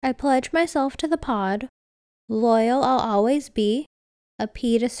I pledge myself to the pod. Loyal I'll always be. A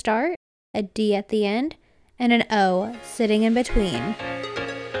P to start, a D at the end, and an O sitting in between.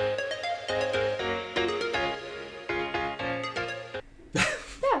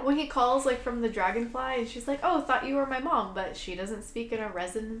 When he calls from the dragonfly and she's like, oh, thought you were my mom, but she doesn't speak in a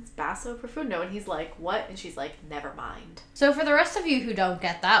resonance basso profundo, and he's like, what? And she's like, never mind. So for the rest of you who don't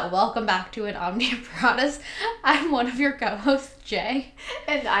get that, welcome back to An Omnia Paratus. I'm one of your co-hosts, Jay.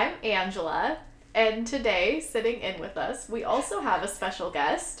 And I'm Angela, and today, sitting in with us, we also have a special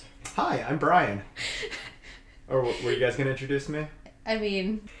guest. Hi, I'm Brian. Or were you guys going to introduce me? I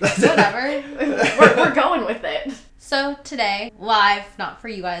mean, whatever. We're going with it. So today, live, not for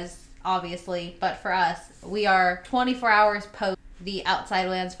you guys, obviously, but for us, we are 24 hours post the Outside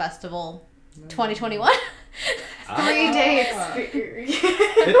Lands Festival 2021. 3-day experience.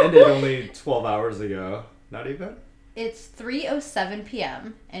 It ended only 12 hours ago. Not even? It's 3:07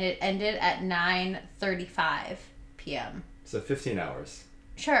 p.m. and it ended at 9:35 p.m. So 15 hours.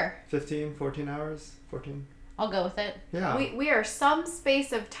 Sure. 15, 14 hours? 14? I'll go with it. Yeah. We are some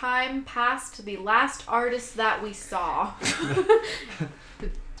space of time past the last artist that we saw.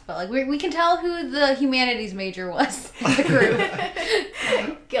 But we can tell who the humanities major was in the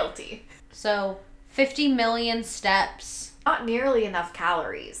group. Guilty. So 50 million steps. Not nearly enough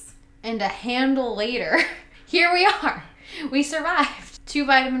calories. And a handle later, here we are. We survived. 2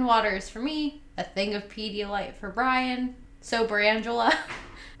 vitamin waters for me, a thing of Pedialyte for Brian, sober Angela.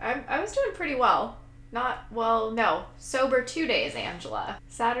 I was doing pretty well. Sober 2 days, Angela.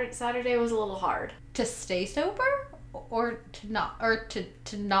 Saturday was a little hard. To stay sober? Or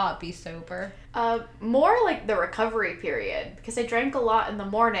to not be sober? More like the recovery period, because I drank a lot in the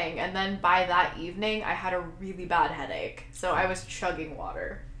morning, and then by that evening I had a really bad headache, so I was chugging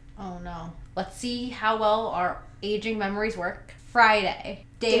water. Oh no. Let's see how well our aging memories work. Friday,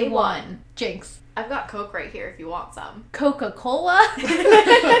 day Day 1. Jinx. I've got Coke right here if you want some. Coca-Cola?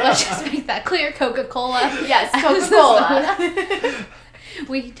 Let's just make that clear. Coca-Cola. Yes, as the Coca-Cola. soda.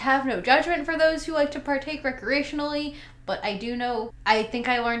 We have no judgment for those who like to partake recreationally, but I do know, I think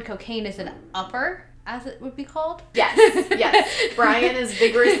I learned cocaine is an upper, as it would be called. Yes. Brian is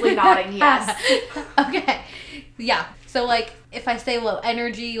vigorously nodding yes. Okay. Yeah. So, if I say low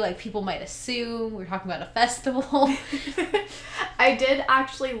energy, people might assume we're talking about a festival. I did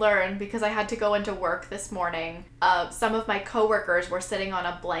actually learn, because I had to go into work this morning, some of my coworkers were sitting on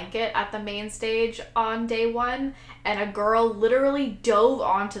a blanket at the main stage on day 1, and a girl literally dove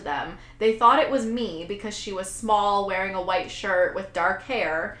onto them. They thought it was me because she was small, wearing a white shirt with dark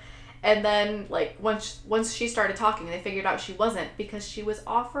hair. And then, once she started talking, they figured out she wasn't, because she was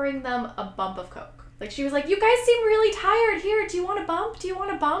offering them a bump of Coke. She was like, you guys seem really tired. Here, do you want a bump? Do you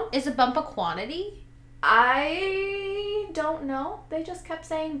want a bump? Is a bump a quantity? I don't know. They just kept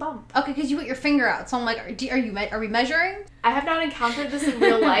saying bump. Okay, because you put your finger out. So I'm like, are we measuring? I have not encountered this in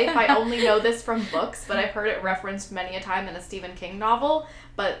real life. I only know this from books, but I've heard it referenced many a time in a Stephen King novel.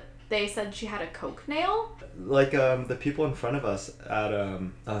 But they said she had a Coke nail. The people in front of us at,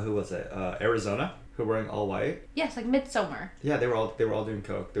 who was it? Arizona, who were wearing all white. Yes, Midsommar. Yeah, they were all doing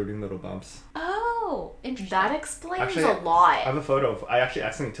Coke. They were doing little bumps. Oh, interesting. That explains Actually, a lot. I have a photo I actually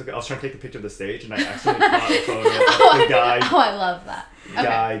accidentally took it. I was trying to take the picture of the stage, and I accidentally caught a photo of the guy. Oh, I love that.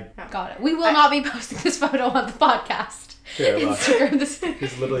 Okay. Got it. We will not be posting this photo on the podcast. Yeah, Instagram this.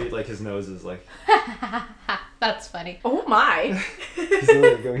 He's literally, his nose is That's funny. Oh my. He's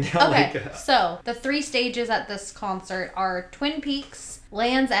literally going down Okay, so the 3 stages at this concert are Twin Peaks,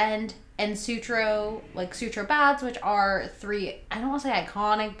 Land's End, and Sutro Baths, which are 3, I don't want to say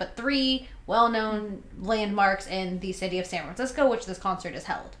iconic, but 3 well-known landmarks in the city of San Francisco, which this concert is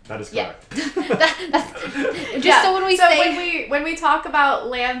held. That is correct. When we talk about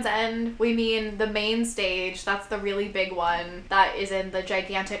Land's End, we mean the main stage. That's the really big one that is in the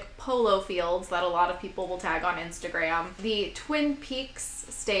gigantic polo fields that a lot of people will tag on Instagram. The Twin Peaks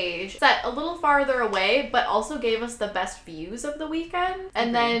stage set a little farther away, but also gave us the best views of the weekend.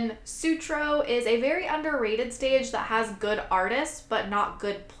 And then Sutro is a very underrated stage that has good artists, but not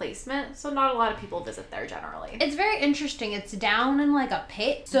good placement. So not a lot of people visit there generally. It's very interesting. It's down in a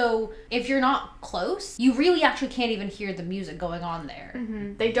pit. So if you're not close, you really actually can't even hear the music going on there.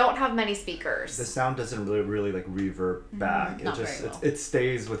 Mm-hmm. They don't have many speakers. The sound doesn't really reverb back. Not It just very well. it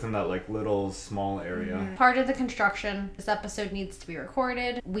stays within that little small area. Mm-hmm. Part of the construction, this episode needs to be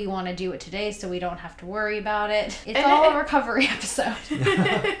recorded. We want to do it today so we don't have to worry about it. It's all a recovery episode.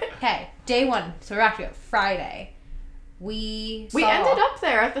 Okay, day 1. So we're actually at Friday. We ended up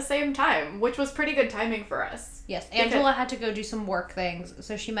there at the same time, which was pretty good timing for us. Yes, Angela had to go do some work things,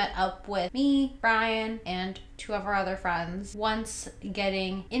 so she met up with me, Brian, and two of our other friends, once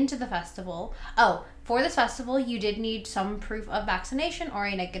getting into the festival. Oh, for this festival, you did need some proof of vaccination or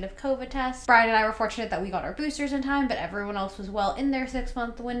a negative COVID test. Brian and I were fortunate that we got our boosters in time, but everyone else was well in their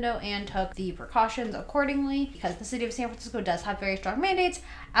 6-month window and took the precautions accordingly, because the city of San Francisco does have very strong mandates,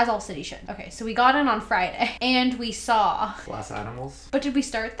 as all cities should. Okay, so we got in on Friday, and we saw... Glass Animals? But did we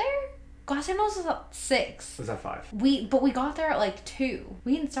start there? Glass Animals was at 6. Was that 5? But we got there at like 2.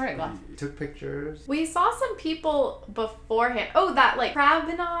 We didn't start at Glass. You took pictures? We saw some people beforehand. Oh, that like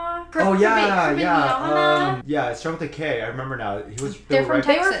Krabina. Oh, yeah. Krabina. Yeah, it started with a K. I remember now. They're from They were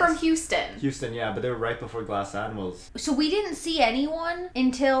Texas. from Houston. Houston, yeah, but they were right before Glass Animals. So we didn't see anyone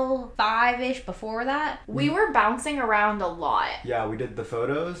until 5-ish before that. We were bouncing around a lot. Yeah, we did the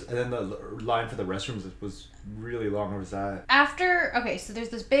photos, and then the line for the restrooms was really long. Where was that? After, okay, so there's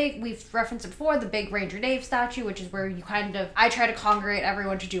this big, we've referenced it before, the big Ranger Dave statue, which is where you I try to congregate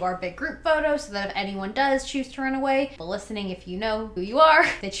everyone to do our big group photo so that if anyone does choose to run away, but listening, if you know who you are,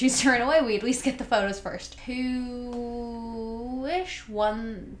 that choose to run away, we at least get the photos first. 2-ish?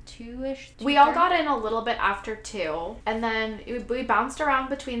 2-ish? We all got in a little bit after 2, and then we bounced around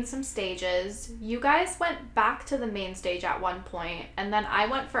between some stages. You guys went back to the main stage at one point, and then I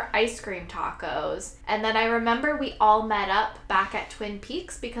went for ice cream tacos, and then I remember we all met up back at Twin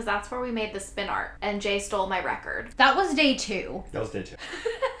Peaks because that's where we made the spin art, and Jay stole my record. That was day 2. That was day 2.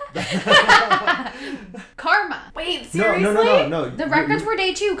 Karma. Wait, seriously? No. The records were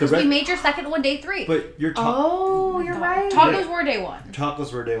day 2 because we made your second one day 3. But your Oh, you're right. Tacos were day 1.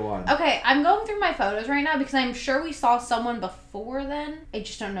 Tacos were day 1. Okay, I'm going through my photos right now because I'm sure we saw someone before then. I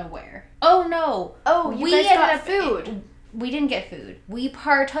just don't know where. Oh no. Oh, you guys got food. We didn't get food. We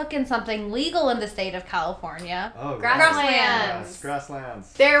partook in something legal in the state of California. Oh, Grasslands.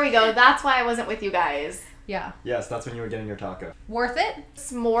 Grasslands. There we go. That's why I wasn't with you guys. Yeah. Yes, that's when you were getting your taco. Worth it?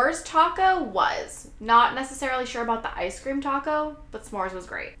 S'mores taco was. Not necessarily sure about the ice cream taco, but s'mores was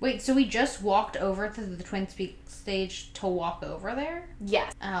great. Wait, so we just walked over to the Twin Peaks stage to walk over there?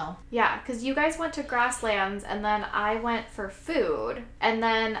 Yes. Oh. Yeah, because you guys went to Grasslands, and then I went for food, and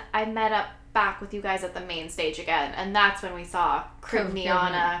then I met up back with you guys at the main stage again, and that's when we saw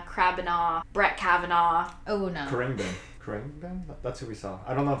Kribniana, Krabina, Brett Kavanaugh. Oh no. Karingbin. That's who we saw.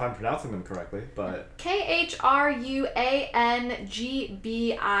 I don't know if I'm pronouncing them correctly, but...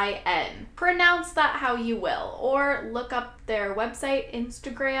 KHRUANGBIN. Pronounce that how you will, or look up their website,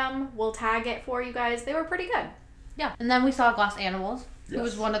 Instagram. We'll tag it for you guys. They were pretty good. Yeah. And then we saw Glass Animals, who Yes.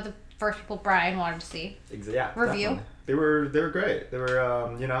 was one of the first people Brian wanted to see. Yeah, Review. definitely. They were great. They were,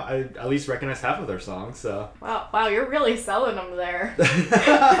 I at least recognized half of their songs, so... Wow, you're really selling them there.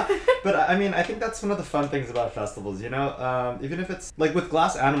 But I mean, I think that's one of the fun things about festivals, even if it's like with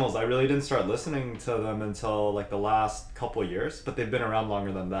Glass Animals, I really didn't start listening to them until like the last couple years, but they've been around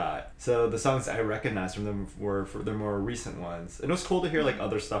longer than that. So the songs I recognized from them were for their more recent ones. And it was cool to hear like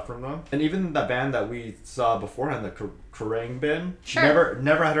other stuff from them. And even that band that we saw beforehand, the Karangbin, Sure.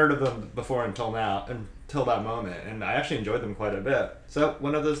 never had heard of them before until that moment, and I actually enjoyed them quite a bit. So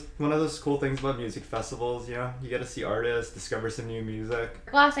one of those cool things about music festivals, you get to see artists, discover some new music.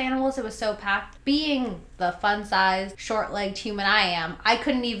 Glass Animals, it was so packed. Being the fun-sized, short-legged human I am, I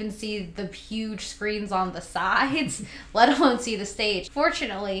couldn't even see the huge screens on the sides, let alone see the stage.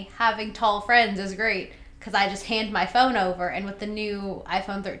 Fortunately, having tall friends is great, because I just hand my phone over, and with the new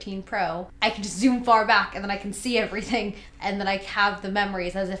iPhone 13 Pro, I can just zoom far back, and then I can see everything, and then I have the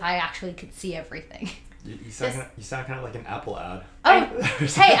memories as if I actually could see everything. You sound kind of like an Apple ad. Oh,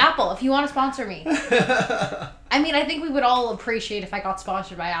 hey, Apple, if you want to sponsor me. I mean, I think we would all appreciate if I got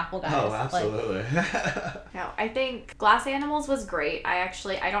sponsored by Apple, guys. Oh, absolutely. No, I think Glass Animals was great. I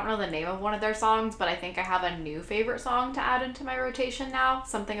don't know the name of one of their songs, but I think I have a new favorite song to add into my rotation now.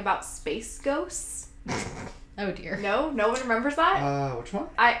 Something about space ghosts. Oh, dear. No one remembers that? Which one?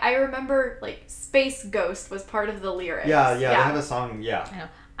 I remember, like, Space Ghost was part of the lyrics. Yeah, they have a song, yeah. I know.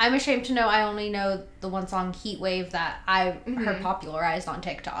 I'm ashamed to know I only know the one song Heat Wave that I heard popularized on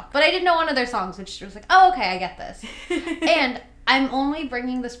TikTok. But I did know one of their songs, which was like, oh, okay, I get this. And I'm only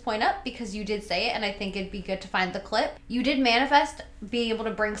bringing this point up because you did say it, and I think it'd be good to find the clip. You did manifest being able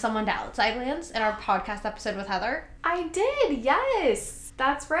to bring someone to Outside Lands in our podcast episode with Heather. I did, yes.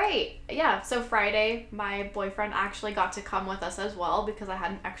 That's right. Yeah, so Friday, my boyfriend actually got to come with us as well because I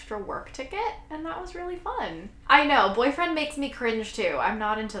had an extra work ticket, and that was really fun. I know, boyfriend makes me cringe too. I'm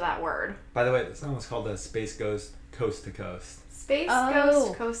not into that word. By the way, the song was called Space Ghost Coast to Coast. Space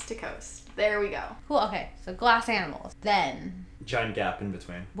Ghost Coast to Coast. There we go. Cool, okay. So Glass Animals. Then giant gap in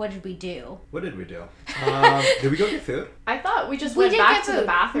between. What did we do? What did we do? Did we go get food? I thought we just We went did back get to food. the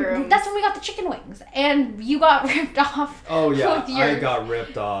bathroom. That's when we got the chicken wings, and you got ripped off. Oh yeah, with your... I got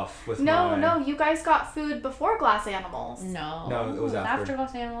ripped off with No, mine. no, you guys got food before Glass Animals. No, it was after.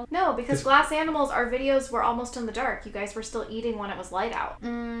 Glass Animals. No, because Glass Animals, our videos were almost in the dark. You guys were still eating when it was light out.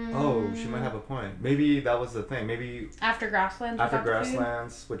 Oh, she might have a point. Maybe that was the thing. Maybe After Grasslands. we after got the food?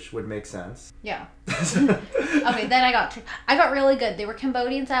 Grasslands, which would make sense. Yeah. Okay, then I got really good. They were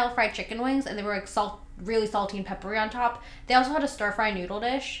Cambodian style fried chicken wings, and they were like really salty and peppery on top. They also had a stir fry noodle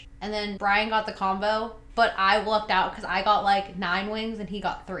dish, and then Brian got the combo, but I lucked out because I got like 9 wings and he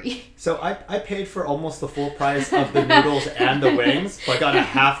got 3. So I paid for almost the full price of the noodles and the wings, but I got a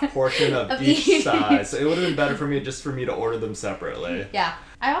half portion of each size. So it would have been better for me to order them separately. Yeah.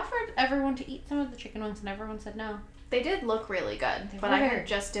 I offered everyone to eat some of the chicken wings, and everyone said no. They did look really good, but were I very- had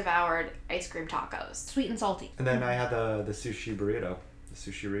just devoured ice cream tacos. Sweet and salty. And then I had the sushi burrito. The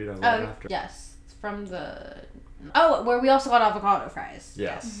sushi burrito right after. Yes. It's from the... Oh, where we also got avocado fries.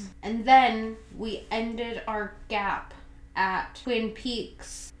 Yes. And then we ended our gap at Twin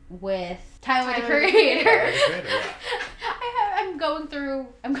Peaks with Tyler the Tyler the Creator. Creator. Yeah. I'm going through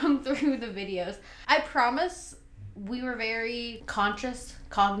the videos. I promise we were very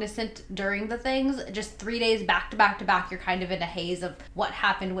cognizant during the things. Just 3 days back to back to back, you're kind of in a haze of what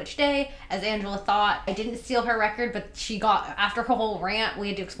happened which day. As Angela thought, I didn't steal her record, but she got, after her whole rant, we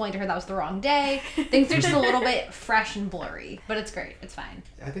had to explain to her that was the wrong day. Things are just a little bit fresh and blurry, but it's great. It's fine.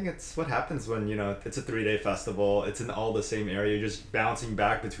 I think it's what happens when, it's a 3-day festival. It's in all the same area. You're just bouncing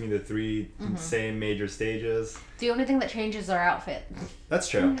back between the 3 same major stages. The only thing that changes is our outfit. That's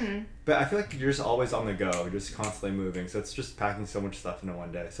true. But I feel like you're just always on the go. You're just constantly moving. So it's just packing so much stuff into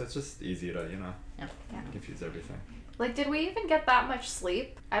one day. So it's just easy to, Yeah. confuse everything. Like, did we even get that much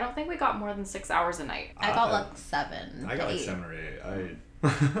sleep? I don't think we got more than 6 hours a night. I got like 7 I to got like 8. 7 or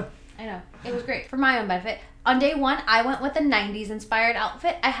 8. I know. It was great. For my own benefit. On day 1, I went with a 90s inspired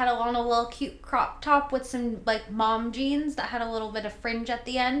outfit. I had on a little cute crop top with some like mom jeans that had a little bit of fringe at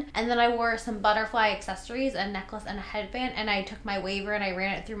the end. And then I wore some butterfly accessories, a necklace and a headband. And I took my waver and I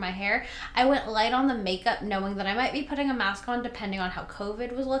ran it through my hair. I went light on the makeup knowing that I might be putting a mask on depending on how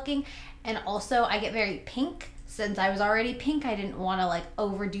COVID was looking. And also I get very pink. Since I was already pink, I didn't want to like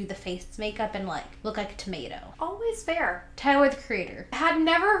overdo the face makeup and like look like a tomato. Always fair. Tyler the Creator. I had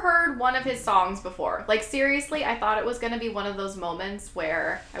never heard one of his songs before. Like, seriously, I thought it was going to be one of those moments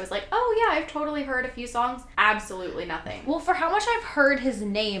where I was like, oh yeah, I've totally heard a few songs. Absolutely nothing. Well, for how much I've heard his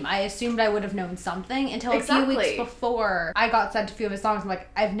name, I assumed I would have known something until a few weeks Exactly. before I got sent a few of his songs. I'm like,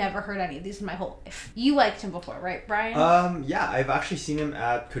 I've never heard any of these in my whole life. You liked him before, right, Brian? Yeah, I've actually seen him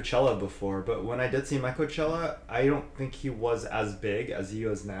at Coachella before, but when I did see him at Coachella, I don't think he was as big as he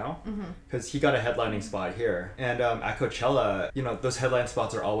is now, because he got a headlining spot here. And at Coachella, those headline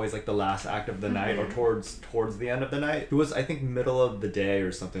spots are always like the last act of the night or towards the end of the night. It was, I think, middle of the day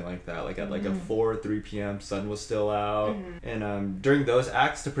or something like that, like at like a 3 p.m. sun was still out. And during those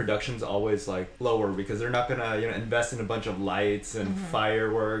acts, the production's always like lower because they're not gonna invest in a bunch of lights and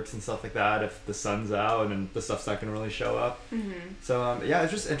fireworks and stuff like that if the sun's out and the stuff's not gonna really show up. So yeah,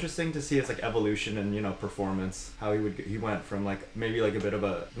 it's just interesting to see his like evolution and performance, how he went from like maybe like a bit of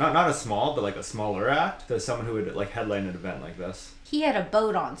a not a small but like a smaller act to someone who would like headline an event like this. He had a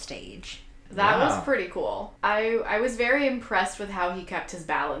boat on stage. That Wow. was pretty cool. I was very impressed with how he kept his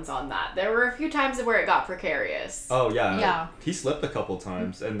balance on that. There were a few times where it got precarious. Oh yeah. Yeah. He slipped a couple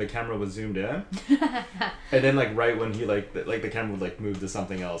times and the camera was zoomed in. And then like right when he like the camera would like move to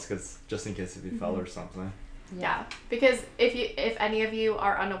something else because just in case if he fell or something. Yeah, because if any of you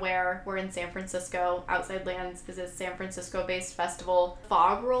are unaware, we're in San Francisco. Outside Lands is a San Francisco-based festival.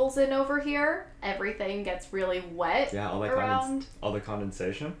 Fog rolls in over here. Everything gets really wet. Yeah, all that around. all the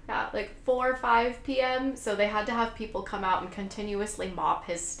condensation. Yeah, like 4 or 5 p.m. So they had to have people come out and continuously mop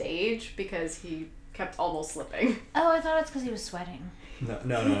his stage because he kept almost slipping. Oh, I thought it's because he was sweating.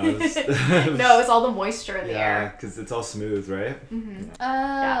 No. It was, No, it's all the moisture in the yeah, air. because it's all smooth, right?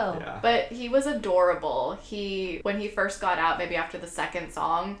 Oh. Yeah. But he was adorable. When he first got out, maybe after the second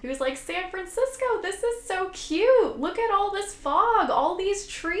song, he was like, San Francisco, this is so cute. Look at all this fog, all these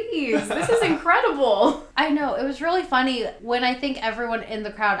trees. This is incredible. I know. It was really funny when I think everyone in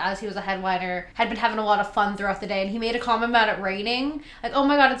the crowd, as he was a headliner, had been having a lot of fun throughout the day, and he made a comment about it raining. Like, oh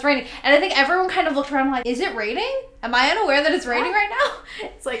my god, it's raining. And I think everyone kind of looked looked around like, is it raining? Am I unaware that it's raining right now?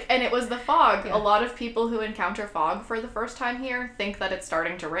 It's like, and it was the fog. Yeah. A lot of people who encounter fog for the first time here think that it's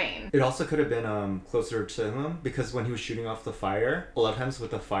starting to rain. It also could have been closer to him because when he was shooting off the fire, a lot of times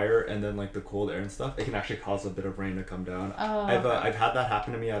with the fire and then like the cold air and stuff, it can actually cause a bit of rain to come down. Oh, I've had that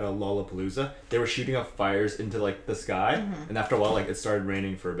happen to me at a Lollapalooza. They were shooting off fires into like the sky, and after a while, like it started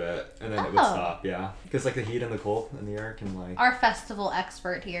raining for a bit, and then it would Oh. stop. Yeah, because like the heat and the cold in the air can like. Our festival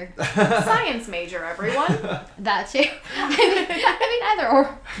expert here. Science major, everyone. That too. I mean, either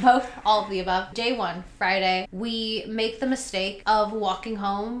or both, all of the above. Day one, Friday, we make the mistake of walking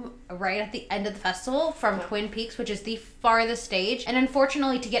home right at the end of the festival from Twin Peaks, which is the farthest stage. And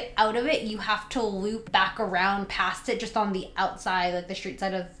unfortunately, to get out of it, you have to loop back around past it just on the outside, like the street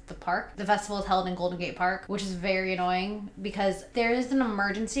side of the park. The festival is held in Golden Gate Park, which is very annoying because there is an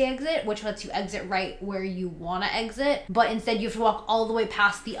emergency exit, which lets you exit right where you want to exit. But instead, you have to walk all the way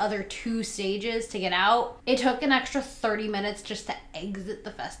past the other two stages to get out. It took an extra 30 minutes just to exit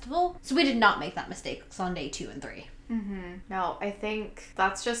the festival. So we did not make that mistake on day 2 and 3. No, I think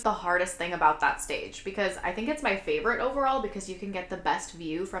that's just the hardest thing about that stage because I think it's my favorite overall because you can get the best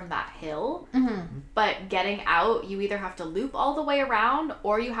view from that hill. But getting out, you either have to loop all the way around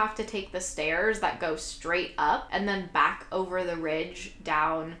or you have to take the stairs that go straight up and then back over the ridge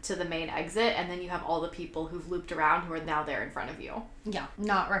down to the main exit. And then you have all the people who've looped around who are now there in front of you. Yeah,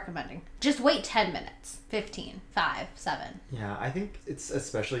 not recommending. Just wait 10 minutes. 15, 5, 7. Yeah, I think it's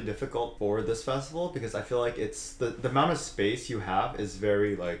especially difficult for this festival because I feel like it's the amount of space you have is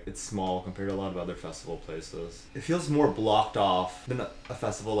very like it's small compared to a lot of other festival places. It feels more blocked off than a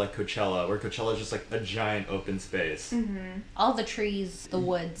festival like Coachella, where Coachella is just like a giant open space. All the trees, the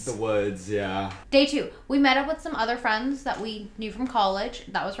woods. The woods, yeah. Day 2, we met up with some other friends that we knew from college.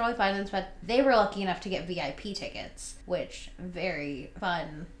 That was really fun, but they were lucky enough to get VIP tickets, which very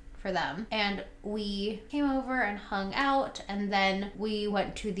fun for them. And we came over and hung out, and then we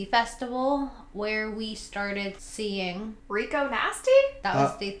went to the festival where we started seeing. Rico Nasty? That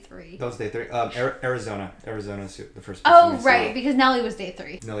was day 3. That was day 3. Arizona. Arizona's the first. Oh, person we right, saw. because Nelly was day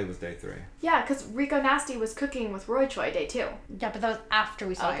 3. Nelly was day 3. Yeah, because Rico Nasty was cooking with Roy Choi day 2. Yeah, but that was after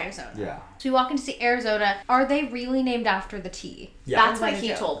we saw Okay. Arizona. Yeah. So we walk in to see Arizona. Are they really named after the tea? Yeah. That's what What a he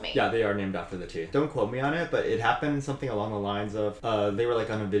joke. told me. Yeah, they are named after the tea. Don't quote me on it, but it happened something along the lines of they were like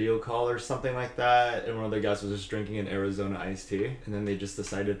on a video call or something like that, and one of the guys was just drinking an Arizona iced tea, and then they just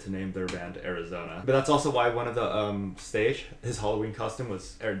decided to name their band Arizona. But that's also why one of the stage, his Halloween costume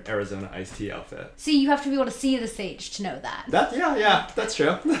was Arizona iced tea outfit. See, you have to be able to see the stage to know that. Yeah, that's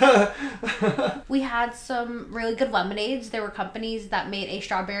true. We had some really good lemonades. There were companies that made a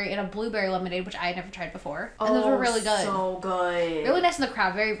strawberry and a blueberry lemonade, which I had never tried before. And those were really good. So good. Really nice in the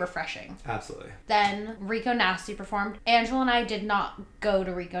crowd, very refreshing. Absolutely. Then Rico Nasty performed. Angela and I did not go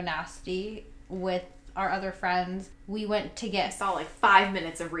to Rico Nasty with our other friends. We went to I get... saw like 5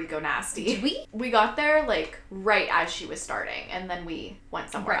 minutes of Rico Nasty. Did we? We got there like right as she was starting, and then we went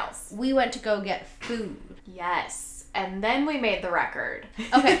somewhere else. We went to go get food. Yes. And then we made the record.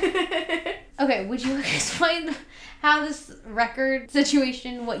 Okay. Okay, would you explain how this record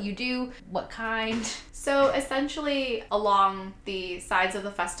situation, what you do, what kind? So essentially, along the sides of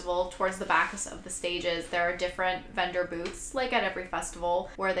the festival, towards the backs of the stages, there are different vendor booths, like at every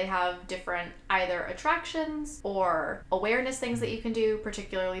festival, where they have different either attractions or awareness things that you can do,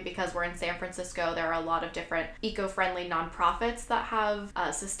 particularly because we're in San Francisco. There are a lot of different eco-friendly nonprofits that have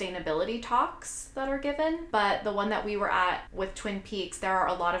sustainability talks that are given. But the one that we were at with Twin Peaks, there are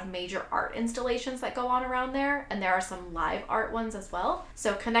a lot of major art installations that go on around there, and there are some live art ones as well.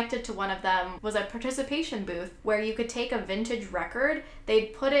 So connected to one of them was a participation booth where you could take a vintage record,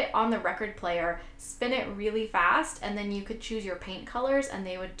 they'd put it on the record player, spin it really fast, and then you could choose your paint colors, and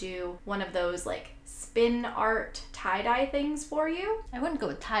they would do one of those like spin art tie-dye things for you. I wouldn't go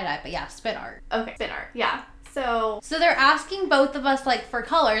with tie-dye, but yeah, spin art. Okay, spin art, yeah. So they're asking both of us like for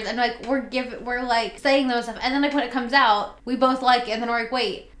colors, and like we're like saying those stuff, and then like when it comes out, we both like it, and then we're like,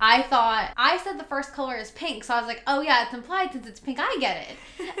 wait, I said the first color is pink, so I was like, oh yeah, it's implied since it's pink, I get it.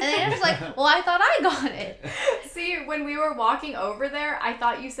 And then it was like, well, I thought I got it. see, when we were walking over there, I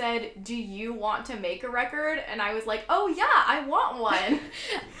thought you said, do you want to make a record? And I was like, oh yeah, I want one. And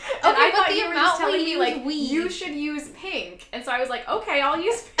I but thought the you were amount just telling we me use like, weed. you should use pink. And so I was like, okay, I'll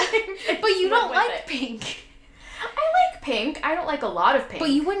use pink. But you Went don't with like it. pink. I like pink. I don't like a lot of pink. But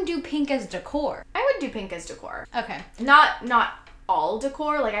you wouldn't do pink as decor. I would do pink as decor. Okay. Not all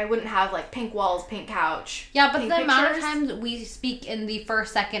decor. Like I wouldn't have like pink walls, pink couch. Yeah, but pink the amount of pictures. times we speak in the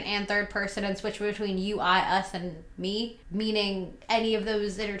first, second, and third person and switch between you, I, us, and me, meaning any of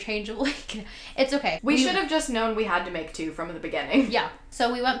those interchangeably. It's okay. We should have just known we had to make 2 from the beginning. Yeah.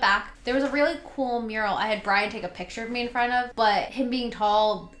 So we went back. There was a really cool mural I had Brian take a picture of me in front of, but him being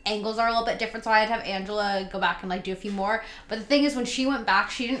tall, angles are a little bit different, so I had to have Angela go back and like do a few more. But the thing is, when she went back,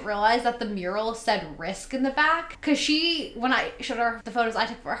 she didn't realize that the mural said risk in the back. Because when I showed her the photos I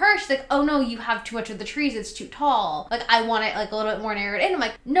took for her, she's like, oh no, you have too much of the trees, it's too tall. Like, I want it like a little bit more narrowed in. I'm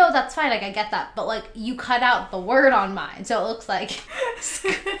like, no, that's fine, like I get that. But like, you cut out the word on mine, so it looks like...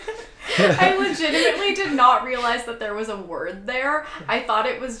 I legitimately did not realize that there was a word there. I thought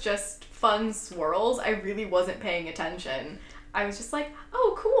it was just fun swirls. I really wasn't paying attention. I was just like,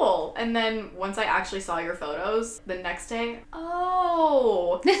 oh, cool. And then once I actually saw your photos the next day,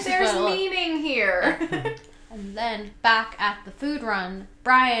 oh, there's meaning here. And then back at the food run,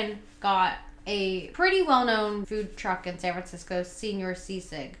 Brian got a pretty well-known food truck in San Francisco, Senor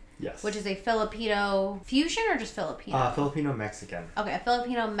Sisig. Yes. Which is a Filipino fusion or just Filipino? Filipino-Mexican. Okay, a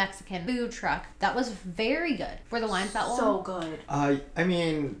Filipino-Mexican food truck. That was very good. Were the lines that long? So good. I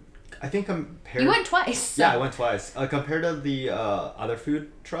mean, I think compared... You went twice. So. Yeah, I went twice. Compared to the other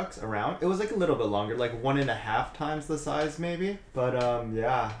food trucks around, it was like a little bit longer, like 1.5 times the size maybe. But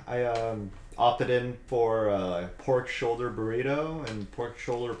yeah, I opted in for pork shoulder burrito and pork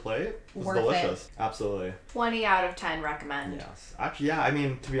shoulder plate. It was delicious. Absolutely. 20 out of 10 recommend. Yes. Actually, yeah, I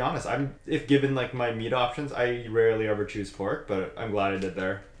mean, to be honest, if given like my meat options, I rarely ever choose pork, but I'm glad I did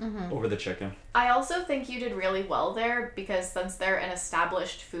there over the chicken. I also think you did really well there because since they're an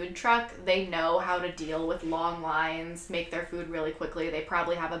established food truck, they know how to deal with long lines, make their food really quickly. They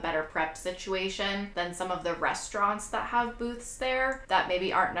probably have a better prep situation than some of the restaurants that have booths there that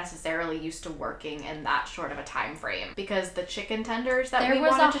maybe aren't necessarily used to working in that short of a time frame. Because the chicken tenders that we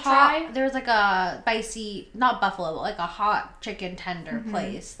wanted to try... There was like a spicy, not buffalo, but like a hot chicken tender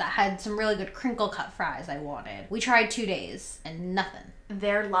place that had some really good crinkle cut fries I wanted. We tried 2 days and nothing.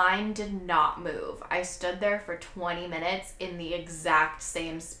 Their line did not move. I stood there for 20 minutes in the exact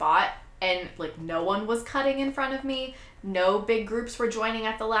same spot and like no one was cutting in front of me. No big groups were joining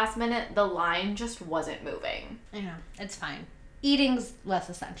at the last minute. The line just wasn't moving. Yeah, it's fine. Eating's less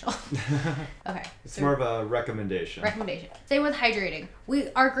essential. Okay. It's more of a recommendation. Same with hydrating.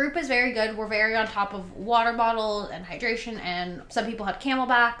 Our group is very good. We're very on top of water bottles and hydration, and some people had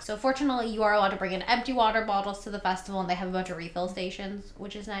Camelback. So fortunately, you are allowed to bring in empty water bottles to the festival, and they have a bunch of refill stations,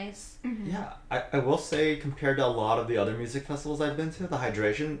 which is nice. Mm-hmm. Yeah, I will say compared to a lot of the other music festivals I've been to, the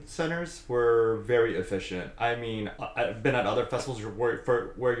hydration centers were very efficient. I mean, I've been at other festivals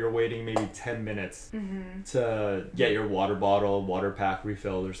where you're waiting maybe 10 minutes to get your water bottle, water pack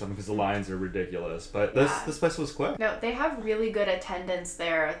refilled or something because the lines are ridiculous. But this place was quick. No, they have really good attendance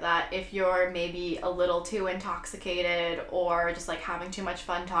there that if you're maybe a little too intoxicated or just like having too much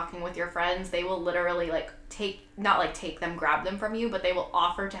fun talking with your friends, they will literally like grab them from you, but they will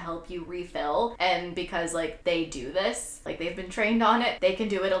offer to help you refill. And because like they do this, like they've been trained on it, they can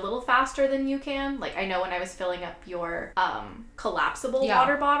do it a little faster than you can. Like I know when I was filling up your collapsible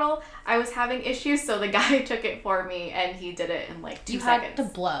water bottle, I was having issues, so the guy took it for me and he did it in like 2 seconds. You had to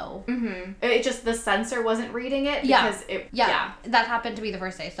blow. It just, the sensor wasn't reading it because that happened to me the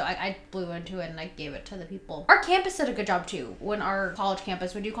first day, so I blew into it and I gave it to the people. Our campus did a good job too. When our college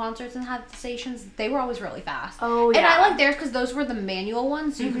campus would do concerts and have the stations, they were always really fast. Oh yeah. And I like theirs because those were the manual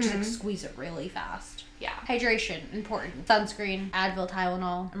ones, so you could just like squeeze it really fast. Yeah. Hydration, important. Sunscreen, Advil,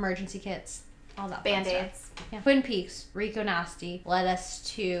 Tylenol, emergency kits, all that Band-Aids. Yeah. Twin Peaks, Rico Nasty led us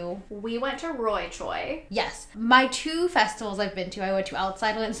to... We went to Roy Choi. Yes. My 2 festivals I've been to, I went to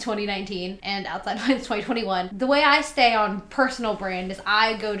Outside Lands 2019 and Outside Lands 2021. The way I stay on personal brand is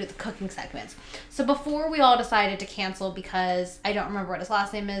I go to the cooking segments. So before we all decided to cancel because I don't remember what his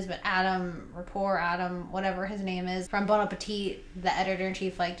last name is, but Adam, whatever his name is, from Bon Appetit, the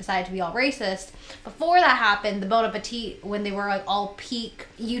editor-in-chief, like decided to be all racist. Before that happened, the Bon Appetit, when they were like all peak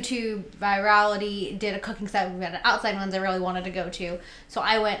YouTube virality, did a cooking set. We had Outside Ones I really wanted to go to. So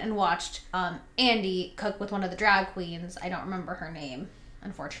I went and watched Andy cook with one of the drag queens. I don't remember her name,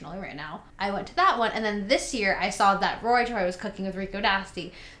 unfortunately, right now. I went to that one, and then this year I saw that Roy Choi was cooking with Rico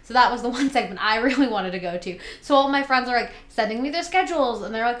Nasty. So that was the one segment I really wanted to go to. So all my friends are like sending me their schedules,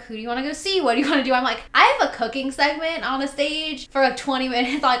 and they're like, who do you want to go see? What do you want to do? I'm like, I have a cooking segment on a stage for like 20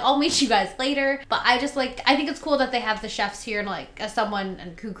 minutes. Like, I'll meet you guys later. But I just like, I think it's cool that they have the chefs here, and like as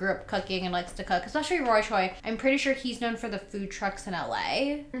someone who grew up cooking and likes to cook, especially Roy Choi, I'm pretty sure he's known for the food trucks in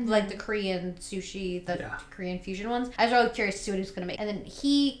LA, like the Korean sushi, the Korean fusion ones. I was really curious to see what he was going to make. And then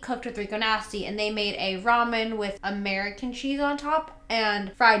he cooked with Rico Nasty, and they made a ramen with American cheese on top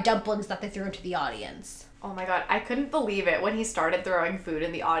and fried dumplings that they threw into the audience. Oh my god, I couldn't believe it when he started throwing food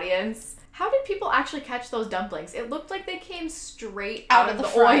in the audience. How did people actually catch those dumplings? It looked like they came straight out of the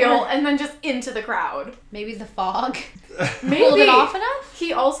fryer. oil and then just into the crowd. Maybe the fog Maybe. pulled it off enough?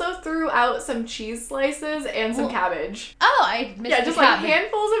 He also threw out some cheese slices and some cabbage. Oh, I missed Yeah, the just like cabbage.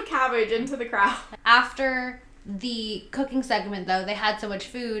 handfuls of cabbage into the crowd. After the cooking segment, though, they had so much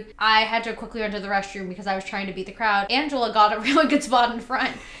food, I had to quickly run to the restroom because I was trying to beat the crowd. Angela got a really good spot in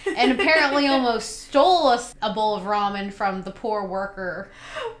front and apparently almost stole a bowl of ramen from the poor worker.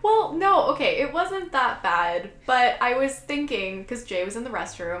 Well, no, okay, it wasn't that bad, but I was thinking, because Jay was in the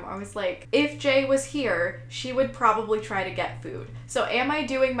restroom, I was like, if Jay was here, she would probably try to get food. So am I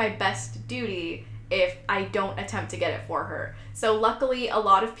doing my best duty if I don't attempt to get it for her? So luckily, a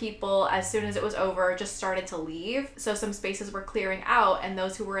lot of people, as soon as it was over, just started to leave. So some spaces were clearing out, and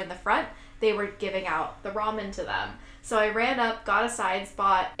those who were in the front, they were giving out the ramen to them. So I ran up, got a side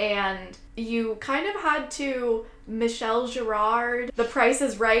spot, and you kind of had to Michelle Girard, The Price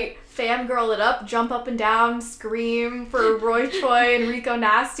is Right, fangirl it up, jump up and down, scream for Roy Choi and Rico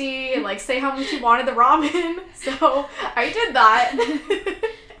Nasty, and like say how much you wanted the ramen. So I did that.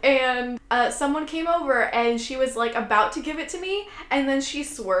 And someone came over and she was like about to give it to me, and then she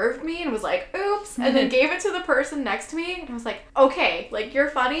swerved me and was like, oops, and then gave it to the person next to me, and I was like, okay, like, you're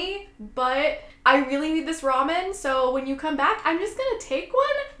funny, but I really need this ramen, so when you come back, I'm just gonna take one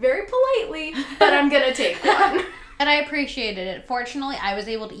very politely, but I'm gonna take one. And I appreciated it. Fortunately, I was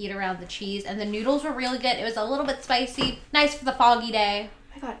able to eat around the cheese, and the noodles were really good. It was a little bit spicy. Nice for the foggy day. Oh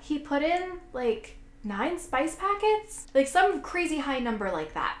my god, he put in like 9 spice packets? Like some crazy high number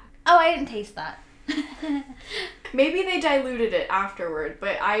like that. Oh, I didn't taste that. Maybe they diluted it afterward,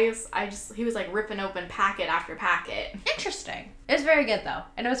 but he was like ripping open packet after packet. Interesting. It was very good, though.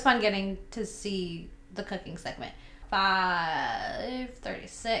 And it was fun getting to see the cooking segment.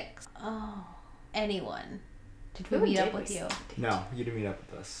 5:36. Oh. Anyone? Did we meet up with you? No, you didn't meet up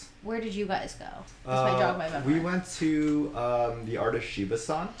with us. Where did you guys go? That's my jog my memory. We went to the artist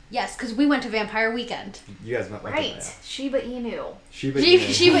Shiba-san. Yes, because we went to Vampire Weekend. You guys went Right. to Shiba Inu. Shiba Inu.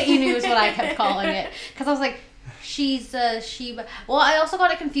 Shiba Inu is what I kept calling it. Because I was like, she's Shiba. Well, I also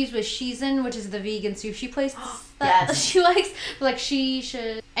got it confused with Shizen, which is the vegan sushi place that Yes. she likes. Like, she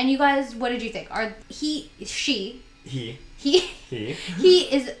should. And you guys, what did you think? He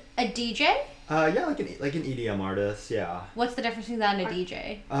is a DJ? Yeah, like an EDM artist, yeah. What's the difference between that and a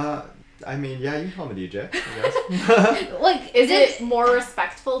DJ? I mean, yeah, you can call him a DJ, I guess. Like, Is it more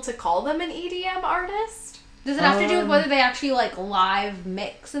respectful to call them an EDM artist? does it have to do with whether they actually like live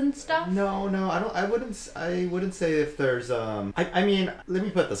mix and stuff? No, I wouldn't say if there's I mean, let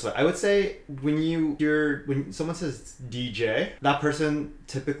me put it this way. I would say when someone says DJ, that person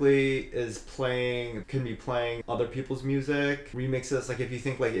typically can be playing other people's music, remixes. Like if you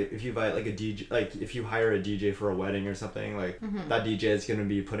think like if you invite like a DJ, like if you hire a DJ for a wedding or something, like that DJ is gonna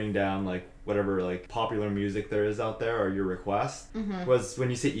be putting down like whatever like popular music there is out there or your request. Whereas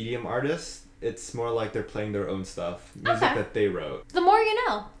when you say EDM artist, it's more like they're playing their own stuff, music that they wrote. The more you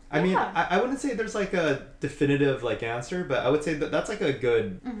know. I mean, I wouldn't say there's like a definitive like answer, but I would say that that's like a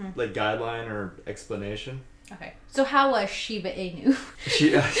good like guideline or explanation. Okay. So how was Shiba Inu?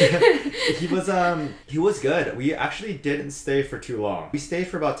 He was good. We actually didn't stay for too long. We stayed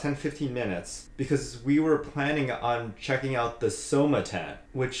for about 10-15 minutes because we were planning on checking out the Soma tent,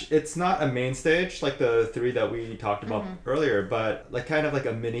 which it's not a main stage like the 3 that we talked about earlier, but like kind of like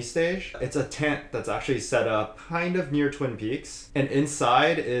a mini stage. It's a tent that's actually set up kind of near Twin Peaks, and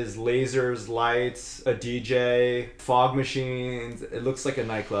inside is lasers, lights, a DJ, fog machines. It looks like a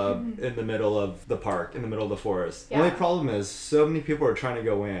nightclub in the middle of the park, in the middle of the forest. Yeah. The only problem is so many people are trying to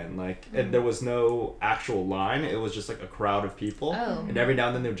go in, like, and there was no actual line. It was just like a crowd of people, and every now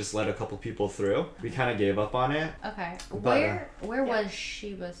and then they would just let a couple people through. We kind of gave up on it. Okay. But, where was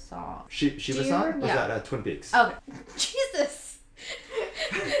Shiba-san? Shiba-san was yeah. at Twin Peaks. Okay. Jesus.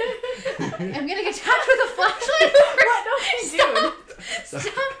 I'm gonna get tapped with a flashlight. What? No, Stop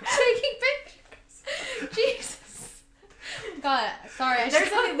taking pictures. Jesus. God, sorry.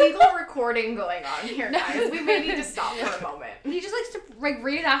 There's an illegal recording going on here, guys. We may need to stop for a moment. He just likes to like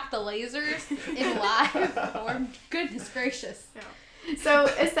reenact the lasers in live form. Goodness gracious. Yeah. So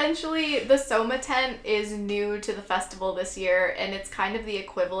essentially, the Soma tent is new to the festival this year, and it's kind of the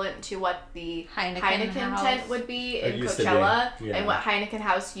equivalent to what the Heineken tent would be in Coachella, and what Heineken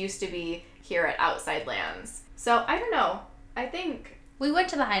House used to be here at Outside Lands. So I don't know. I think we went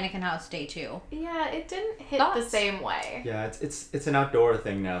to the Heineken House day 2. Yeah, it didn't hit the same way. Yeah, it's an outdoor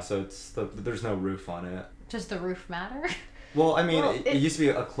thing now, so there's no roof on it. Does the roof matter? Well, I mean, it used to be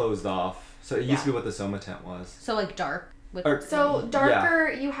a closed off, so it used to be what the Soma tent was. So like dark. with So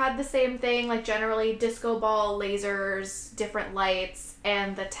darker, you had the same thing, like generally disco ball, lasers, different lights,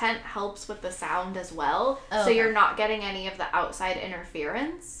 and the tent helps with the sound as well. Oh, so okay. you're not getting any of the outside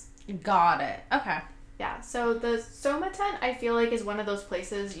interference. Got it. Okay. Yeah, so the Soma tent, I feel like, is one of those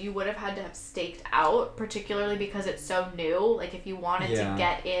places you would have had to have staked out, particularly because it's so new. Like, if you wanted to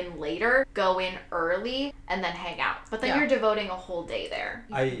get in later, go in early and then hang out. But then you're devoting a whole day there.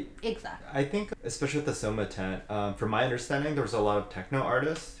 Exactly. I think, especially with the Soma tent, from my understanding, there was a lot of techno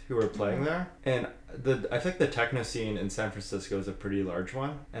artists who were playing there. And I think the techno scene in San Francisco is a pretty large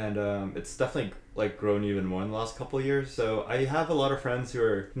one. And it's definitely like grown even more in the last couple of years. So I have a lot of friends who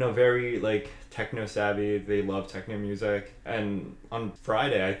are, very like techno savvy. They love techno music. And on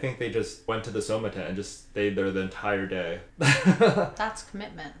Friday, I think they just went to the Soma tent and just stayed there the entire day. That's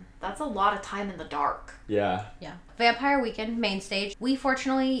commitment. That's a lot of time in the dark. Yeah. Yeah. Vampire Weekend main stage. We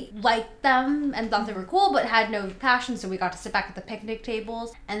fortunately liked them and thought they were cool, but had no passion, so we got to sit back at the picnic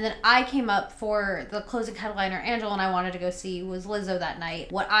tables. And then I came up for the closing headliner. Angela and I wanted to go see was Lizzo that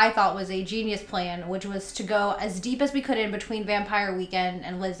night. What I thought was a genius plan, which was to go as deep as we could in between Vampire Weekend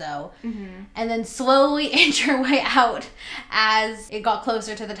and Lizzo, and then slowly inch our way out as it got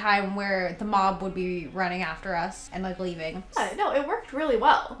closer to the time where the mob would be running after us and like leaving. Yeah, no, it worked really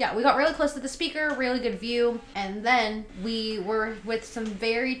well. Yeah, we got really close to the speaker, really good view, and then we were with some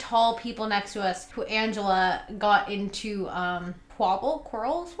very tall people next to us who Angela got into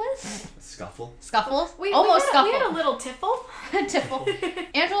quarrels with? Scuffles? We Almost had scuffle. We had a little tiffle. Tiffle.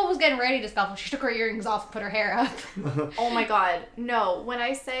 Angela was getting ready to scuffle. She took her earrings off and put her hair up. Oh my god. No, when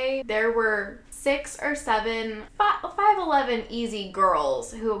I say there were 6 or 7, 5'11" easy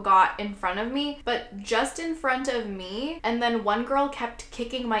girls who got in front of me, but just in front of me, and then one girl kept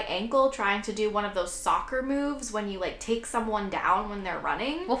kicking my ankle trying to do one of those soccer moves when you like take someone down when they're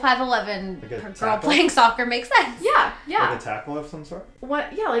running. Well, 5'11" Like a girl tackle? playing soccer makes sense. Yeah. Like a tackle of some sort?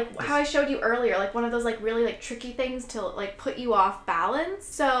 What? Yeah, like how I showed you earlier, like one of those like really like tricky things to like put you off balance.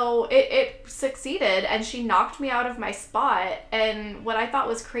 So it succeeded, and she knocked me out of my spot. And what I thought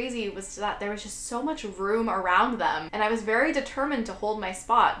was crazy was that there was just so much room around them, and I was very determined to hold my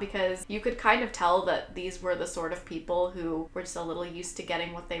spot because you could kind of tell that these were the sort of people who were just a little used to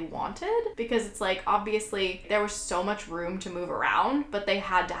getting what they wanted, because it's like obviously there was so much room to move around, but they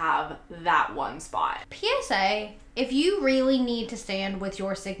had to have that one spot. PSA, if you really need to stand with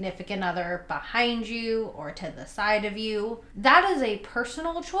your significant other behind you or to the side of you, that is a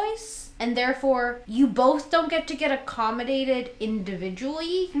personal choice, and therefore you both don't get to get accommodated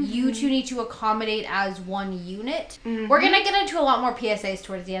individually. You two need to accommodate as one unit. We're gonna get into a lot more PSAs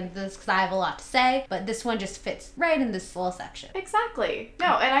towards the end of this because I have a lot to say, but this one just fits right in this little section. Exactly.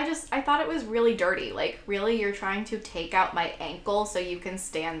 No, and I thought it was really dirty. Like, really, you're trying to take out my ankle so you can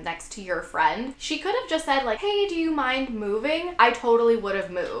stand next to your friend? She could have just said like, hey, do you mind moving? I totally would have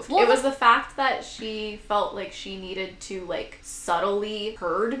moved. Well, it was the fact that she felt like she needed to like subtly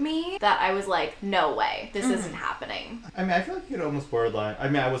herd me that I was like, no way, this isn't happening. I mean, I feel like you could almost borderline, I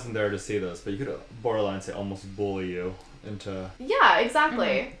mean, I wasn't there to see this, but you could borderline say almost bully you into Yeah,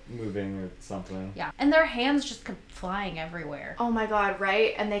 exactly. moving or something. Yeah, and their hands just kept flying everywhere. Oh my god,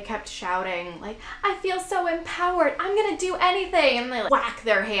 right? And they kept shouting like, I feel so empowered, I'm gonna do anything, and they like whack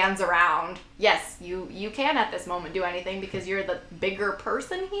their hands around. Yes, you can at this moment do anything because you're the bigger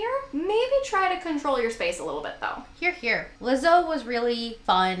person here. Maybe try to control your space a little bit though. Here. Lizzo was really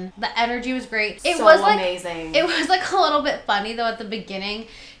fun. The energy was great. It So was like amazing. It was like a little bit funny though at the beginning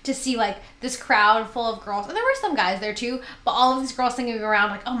to see like this crowd full of girls, and there were some guys there too, but all of these girls singing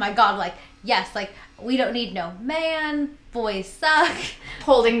around like, oh my god, like yes, like we don't need no man, boys suck.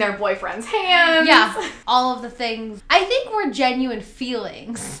 Holding their boyfriend's hands. Yeah, all of the things I think were genuine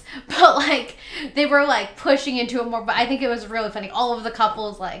feelings, but like they were like pushing into it more. But I think it was really funny. All of the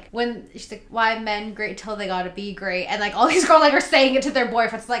couples, like when she's like, "Why men great till they gotta be great," and like all these girls like are saying it to their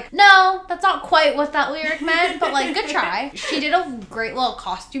boyfriends. Like, no, that's not quite what that lyric meant, but like good try. She did a great little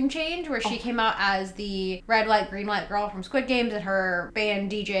costume change where she came out as the red light, green light girl from Squid Games, and her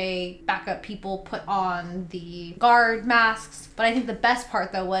band DJ backup people put on the guard masks. But I think the best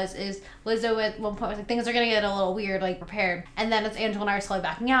part though is Lizzo at one point was like, things are gonna get a little weird, like prepared. And then as Angela and I are slowly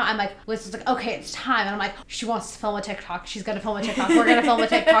backing out, I'm like, Lizzo's like, okay, it's time. And I'm like, she wants to film a TikTok. She's gonna film a TikTok. We're gonna film a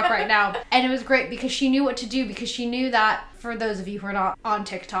TikTok right now. And it was great because she knew what to do, because she knew that for those of you who are not on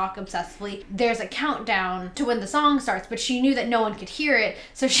TikTok obsessively, there's a countdown to when the song starts, but she knew that no one could hear it.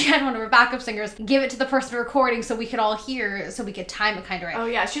 So she had one of her backup singers give it to the person recording so we could all hear, so we could time it kind of right. Oh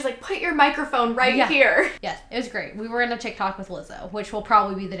yeah, she's like, put your microphone right Yeah. here. Yes, it was great. We were in a TikTok with Lizzo, which will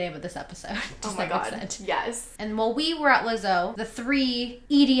probably be the name of this episode. episode. Oh Just my like Nick god. said. Yes. And while we were at Lizzo, the 3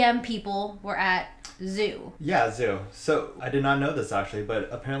 EDM people were at Zoo. Yeah, Zoo. So I did not know this actually, but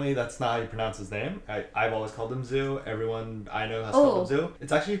apparently that's not how you pronounce his name. I've always called him Zoo. Everyone I know has called him Zoo.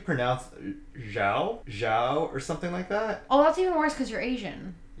 It's actually pronounced Zhao, or something like that. Oh, that's even worse because you're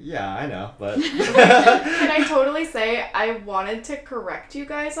Asian. Yeah, I know, but Can I totally say I wanted to correct you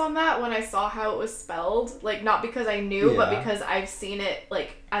guys on that when I saw how it was spelled? Like, not because I knew, but Yeah. because I've seen it,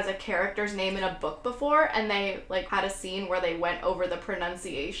 like, as a character's name in a book before, and they, like, had a scene where they went over the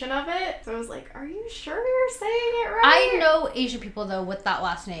pronunciation of it. So I was like, are you sure you're saying it right? I know Asian people, though, with that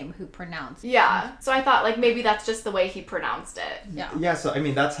last name who pronounce it. Yeah. So I thought, like, maybe that's just the way he pronounced it. Yeah. yeah, so I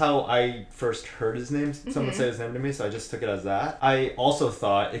mean, that's how I first heard his name. Someone say his name to me, so I just took it as that. I also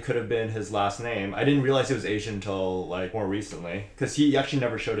thought it could have been his last name. I didn't realize he was Asian until, like, more recently, because he actually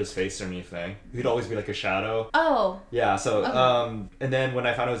never showed his face or anything. He'd always be, like, a shadow. Oh. Yeah, so, Okay. and then when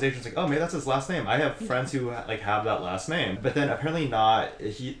I found out it was Asian, it's like, oh, maybe that's his last name. I have friends who, like, have that last name. But then apparently not.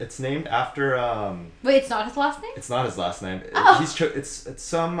 It's named after, Wait, it's not his last name? it's not his last name. Oh. It's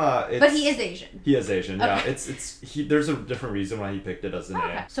some, it's... But he is Asian. He is Asian, yeah. Okay. There's a different reason why he picked it as a name.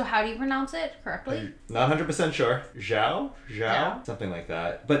 Okay. So how do you pronounce it correctly? I'm not 100% sure. Zhao? Yeah. Something like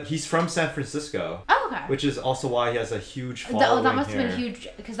that. But he's from San Francisco, Oh, okay. which is also why he has a huge following That must here. have been huge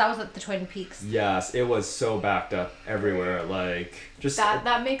because that was at the Twin Peaks. Yes, it was so backed up everywhere. Like, just...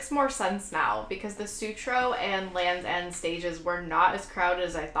 That makes more sense now, because the Sutro and Land's End stages were not as crowded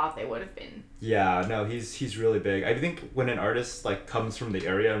as I thought they would have been. Yeah, no, he's really big. I think when an artist like comes from the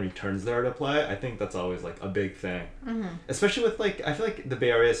area and returns there to play, I think that's always like a big thing. Mm-hmm. Especially with like, I feel like the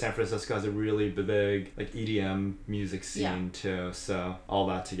Bay Area, San Francisco has a really big like EDM music scene too. So all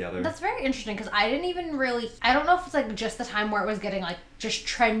that together. That's very interesting because I didn't even really. I don't know if it's like just the time where it was getting like just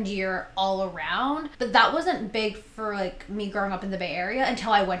trendier all around, but that wasn't big for like me growing up in the Bay Area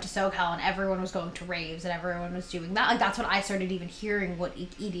until I went to SoCal and everyone was going to raves and everyone was doing that. Like that's when I started even hearing what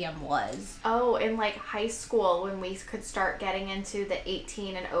EDM was. Oh, in like high school when we could start getting into the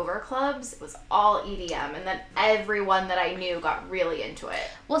 18 and over clubs, it was all EDM, and then everyone that I knew got really into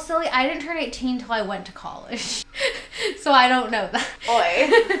it. Well, silly, I didn't turn 18 till I went to college, so I don't know that.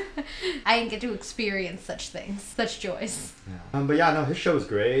 Oi. I didn't get to experience such things, such joys. But yeah, no, his show was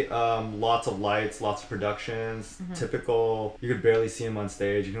great. Lots of lights, lots of productions. Typical. You could barely see him on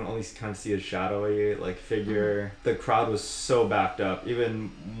stage. You can only kind of see his shadowy like figure. The crowd was so backed up,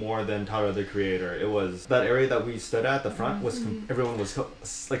 even more than Tyler the Creator. It was that area that we stood at the front was everyone was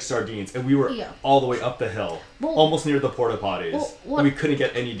like sardines, and we were all the way up the hill, Well- almost near the porta potties. Well, and we couldn't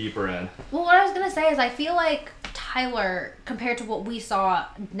get any deeper in. Well, what I was gonna say is I feel like Tyler, compared to what we saw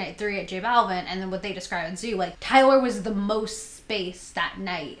night 3 at J Balvin and then what they described at Zoo, like Tyler was the most space that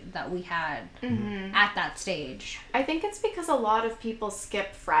night that we had at that stage. I think it's because a lot of people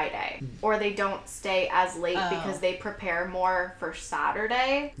skip Friday, or they don't stay as late because they prepare more for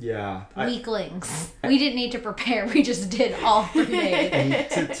Saturday. Yeah. Weaklings. We didn't need to prepare. We just did all 3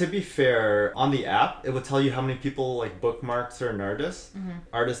 days. And to be fair, on the app, it would tell you how many people like bookmarked certain artists.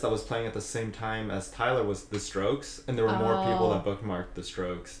 Artist that was playing at the same time as Tyler was The Strokes, and there were more people that bookmarked The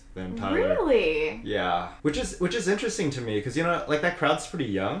Strokes than Tyler. Really? Yeah, which is interesting to me because, you know, like that crowd's pretty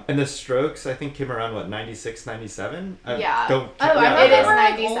young, and The Strokes I think came around 96, 97. Yeah. Oh, I yeah, thought it they is were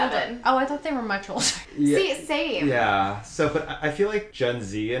like 97. older. Oh, I thought they were much older. yeah. See, same. Yeah, so but I feel like Gen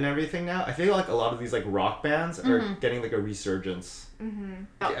Z and everything now, I feel like a lot of these like rock bands are getting like a resurgence.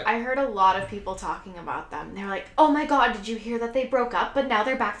 I heard a lot of people talking about them. They're like, oh my god, did you hear that they broke up? But now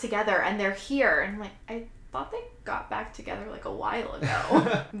they're back together and they're here. And I'm like, I thought they got back together like a while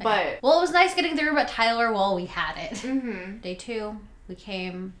ago. But Well, it was nice getting through about Tyler while we had it. Day 2, we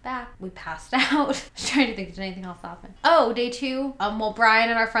came back. We passed out. I was trying to think if anything else happened. Oh, day 2. While Brian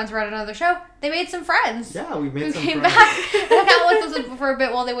and our friends were at another show, they made some friends. Yeah, we made Who some came friends. back and hung out with us for a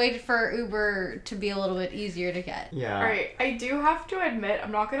bit while they waited for Uber to be a little bit easier to get. Yeah. alright, I do have to admit,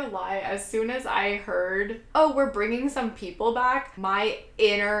 I'm not gonna lie, as soon as I heard, oh, we're bringing some people back, my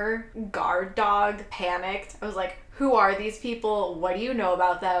inner guard dog panicked. I was like, who are these people? What do you know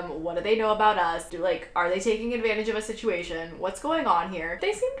about them? What do they know about us? Are they taking advantage of a situation? What's going on here?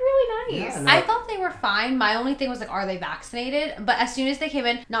 They seemed really nice. Yeah, no. I thought they were fine. My only thing was like, are they vaccinated? But as soon as they came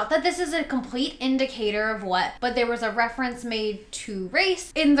in, not that this is a complete indicator of what, but there was a reference made to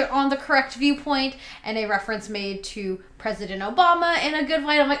race on the correct viewpoint and a reference made to President Obama in a good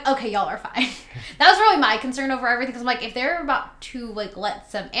way. I'm like, okay, y'all are fine. That was really my concern over everything, because I'm like, if they're about to like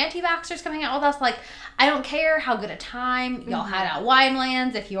let some anti-vaxxers coming out with us, like, I don't care how good a time y'all had at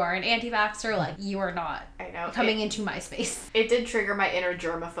Winelands. If you are an anti-vaxxer, like, you are not coming into my space. It did trigger my inner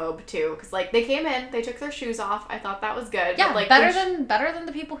germaphobe too, because like they came in, they took their shoes off. I thought that was good. Yeah, but, like, better than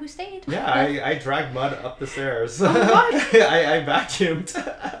the people who stayed. Yeah, I dragged mud up the stairs. Oh, God. I vacuumed.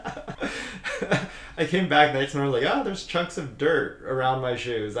 I came back next morning like, oh, there's chunks of dirt around my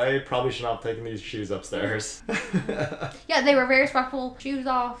shoes. I probably should not have taken these shoes upstairs. Yeah, they were very respectful. Shoes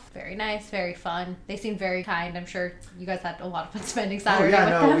off. Very nice. Very fun. They seemed very kind. I'm sure you guys had a lot of fun spending Saturday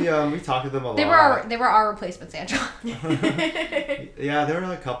with them. We talked to them a lot. They were our replacements, Angela. Yeah, they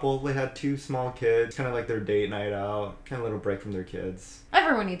were a couple. They had 2 small kids. Kind of like their date night out. Kind of a little break from their kids.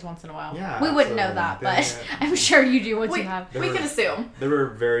 Everyone needs once in a while. Yeah, we wouldn't know that, but I'm sure you do once you have. We can assume. They were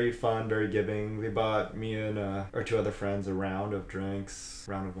very fun, very giving. They bought me and our 2 other friends a round of drinks,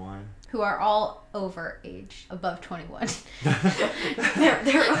 round of wine. Who are all over age, above 21.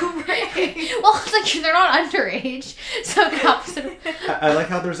 they're over age. Well, it's like they're not underage, so the opposite. I like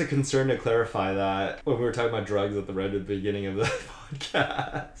how there's a concern to clarify that when we were talking about drugs at the beginning of the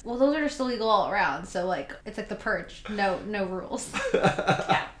podcast. Well, those are just illegal all around, so like it's like the purge. No rules.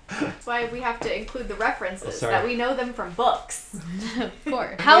 Yeah. That's why we have to include the references, that we know them from books. Of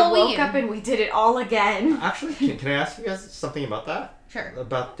course. Halloween. We woke up and we did it all again. Actually, can I ask you guys something about that? Sure.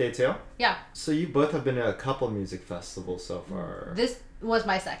 About day 2? Yeah. So you both have been to a couple music festivals so far. This was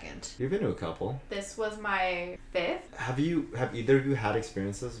my second. You've been to a couple. This was my 5th. Have either of you had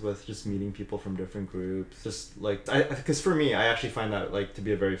experiences with just meeting people from different groups? Just like, because for me, I actually find that like to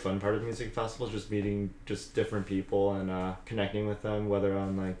be a very fun part of music festivals, just meeting just different people and connecting with them, whether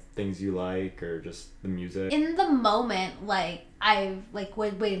on like things you like or just the music. In the moment, like, I like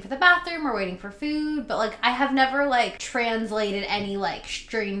waiting for the bathroom or waiting for food, but like I have never like translated any like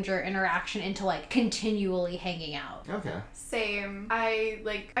stranger interaction into like continually hanging out. Okay. Same. I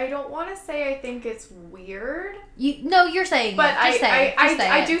don't want to say I think it's weird. You're saying but it.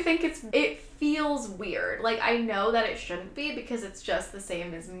 I do think it feels weird. Like, I know that it shouldn't be because it's just the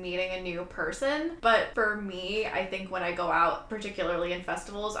same as meeting a new person. But for me, I think when I go out, particularly in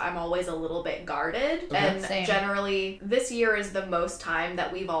festivals, I'm always a little bit guarded. Okay. And Same. Generally, this year is the most time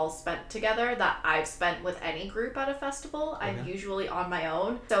that we've all spent together that I've spent with any group at a festival. Okay. I'm usually on my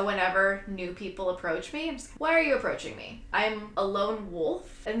own. So whenever new people approach me, I'm just, why are you approaching me? I'm a lone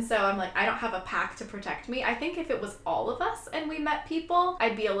wolf. And so I'm like, I don't have a pack to protect me. I think if it was all of us and we met people,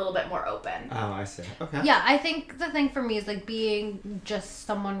 I'd be a little bit more open. Oh, I see. Okay. Yeah, I think the thing for me is like being just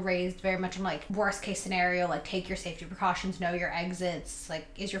someone raised very much in like worst case scenario, like take your safety precautions, know your exits, like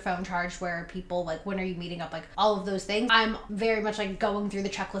is your phone charged, where are people, like when are you meeting up, like all of those things. I'm very much like going through the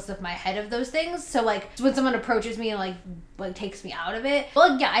checklist of my head of those things. So like when someone approaches me and like takes me out of it. But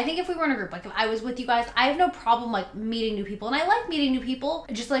like, yeah, I think if we were in a group, like if I was with you guys, I have no problem like meeting new people, and I like meeting new people.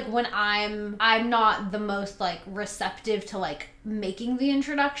 Just like when I'm not the most like receptive to like making the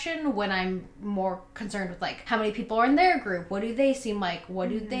introduction, when I'm more concerned with like how many people are in their group, what do they seem like, what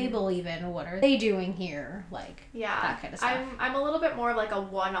do they believe in, what are they doing here, like that kind of stuff. I'm a little bit more of like a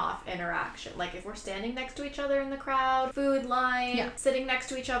one-off interaction. Like if we're standing next to each other in the crowd, food line, sitting next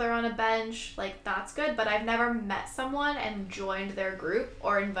to each other on a bench, like that's good. But I've never met someone and joined their group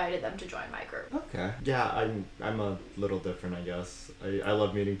or invited them to join my group. Okay. Yeah, I'm a little different, I guess. I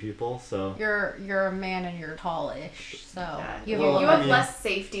love meeting people, so you're a man and you're tallish, so you have have less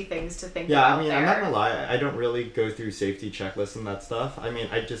safety things to think about. Yeah, I mean, there. I'm not gonna lie, I don't really go through safety checklists and that stuff. I mean,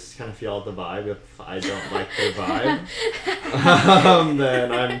 I just kind of feel the vibe. If I don't like their vibe,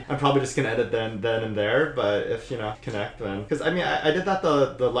 then I'm probably just gonna edit then and there. But if connect, then because I mean, I did that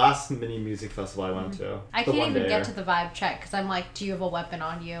the last mini music festival I went to. I can't even get to the vibe check because I'm like, do you have a weapon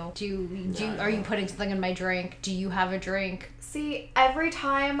on you? Are you putting something in my drink? Do you have a drink? See, every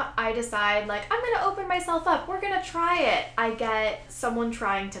time I decide, like, I'm going to open myself up, we're going to try it, I get someone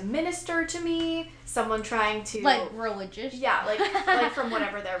trying to minister to me, someone trying to... Like, religious? Yeah, like from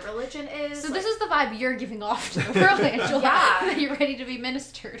whatever their religion is. So this is the vibe you're giving off to the world, Angela. Yeah. That you're ready to be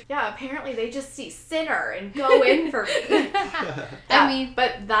ministered. Yeah, apparently they just see sinner and go in for me. I mean...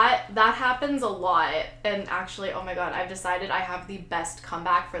 But that happens a lot, and actually, oh my god, I've decided I have the best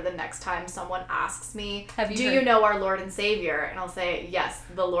comeback for the next time someone asks me, do you know our Lord and Savior? And I'll say, yes,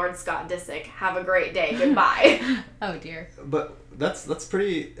 the Lord Scott Disick. Have a great day. Goodbye. Oh dear. But that's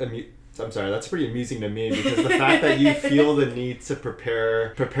pretty that's pretty amusing to me, because the fact that you feel the need to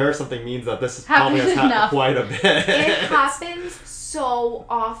prepare something means that this is probably has happened quite a bit. It happens so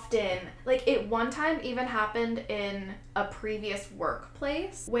often. Like, it one time even happened in a previous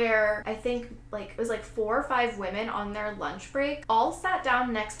workplace where I think, like, it was like 4 or 5 women on their lunch break all sat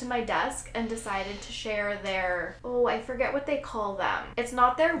down next to my desk and decided to share their, I forget what they call them. It's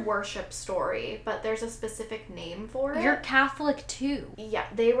not their worship story, but there's a specific name for it. You're Catholic too. Yeah,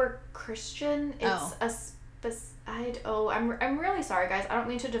 they were Christian. It's I'm really sorry, guys. I don't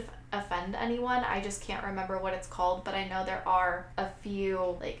mean to offend anyone. I just can't remember what it's called, but I know there are a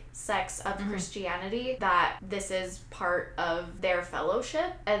few, like, sects of Christianity that this is part of their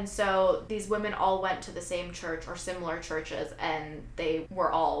fellowship. And so these women all went to the same church or similar churches, and they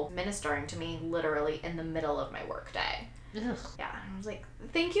were all ministering to me literally in the middle of my work day. Ugh. Yeah, I was like,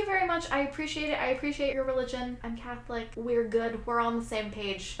 thank you very much. I appreciate it. I appreciate your religion. I'm Catholic. We're good. We're on the same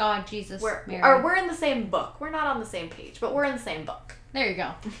page. God, Jesus, Mary. We're in the same book. We're not on the same page, but we're in the same book. There you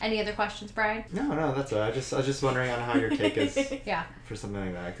go. Any other questions, Brian? No, that's it. I was just wondering on how your take is Yeah. for something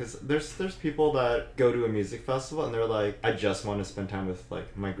like that, because there's people that go to a music festival and they're like, I just want to spend time with,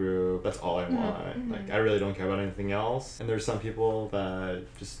 like, my group. That's all I want. Like, I really don't care about anything else. And there's some people that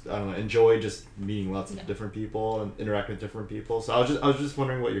just, I don't know, enjoy just meeting lots of different people and interacting with different people. So I was just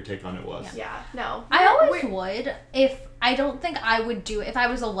wondering what your take on it was. Yeah, no. I always would. I don't think I would do it. If I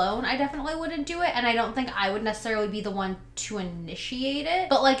was alone, I definitely wouldn't do it. And I don't think I would necessarily be the one to initiate it.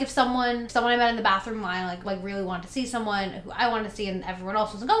 But, like, if someone I met in the bathroom line, like really wanted to see someone who I wanted to see and everyone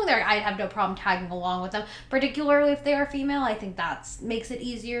else wasn't going there, I'd have no problem tagging along with them. Particularly if they are female, I think that makes it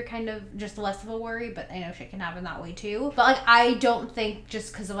easier, kind of just less of a worry. But I know shit can happen that way too. But, like, I don't think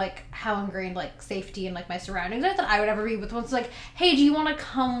just because of, like, how ingrained, like, safety and, like, my surroundings are that I would ever be with one who's like, hey, do you want to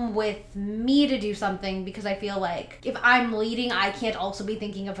come with me to do something? Because I feel like if I'm leading, I can't also be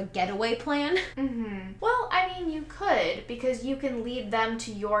thinking of a getaway plan. Well, I mean, you could, because you can lead them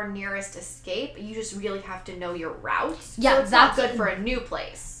to your nearest escape. You just really have to know your routes. Yeah, so it's not good for a new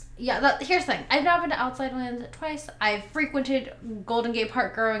place. Yeah, here's the thing. I've now been to Outside Lands twice. I've frequented Golden Gate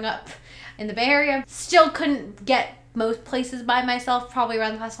Park growing up in the Bay Area. Still couldn't get most places by myself, probably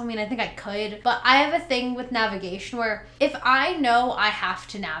around the festival. I mean, I think I could, but I have a thing with navigation where if I know I have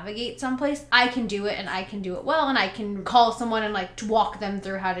to navigate someplace, I can do it, and I can do it well, and I can call someone and, like, to walk them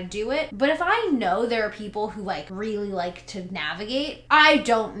through how to do it. But if I know there are people who, like, really like to navigate, I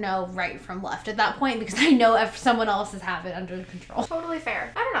don't know right from left at that point, because I know if someone else has have it under control. Totally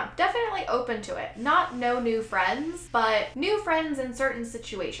fair. I don't know. Definitely open to it. Not no new friends, but new friends in certain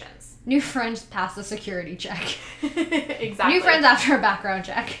situations. New friends pass the security check. Exactly. New friends after a background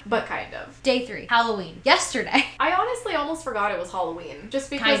check. But kind of. Day 3, Halloween. Yesterday. I honestly almost forgot it was Halloween. Just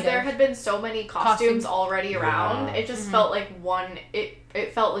because Kind of. there had been so many costumes already around. Yeah. It just felt like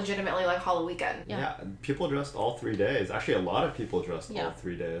it felt legitimately like Halloween weekend. Yeah, people dressed all 3 days. Actually, a lot of people dressed Yeah. all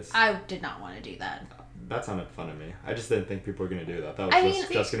 3 days. I did not want to do that. That sounded fun to me. I just didn't think people were going to do that. That was I mean,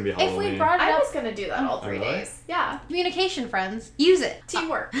 just going to be If Halloween. we brought it I up, was gonna do that all 3 really? days. Yeah. communication, friends, use it.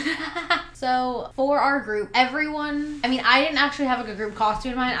 Teamwork. So for our group, everyone, I mean, I didn't actually have a group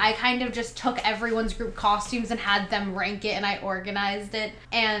costume in mind. I kind of just took everyone's group costumes and had them rank it, and I organized it.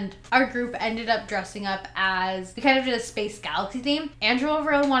 And our group ended up dressing up as, we kind of did a Space Galaxy theme. Andrew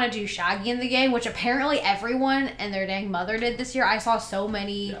really wanted to do Shaggy and the Gang, which apparently everyone and their dang mother did this year. I saw so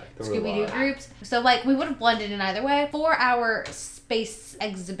many Yeah, there were a Scooby-Doo lot. groups. So, like, we would have blended in either way. For our space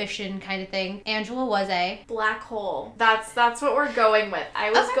exhibition kind of thing, Angela was a Black hole. That's what we're going with. I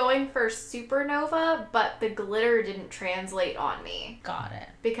was Okay. going for supernova, but the glitter didn't translate on me. got it.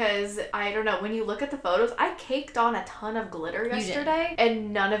 Because, I don't know, when you look at the photos, I caked on a ton of glitter did. yesterday,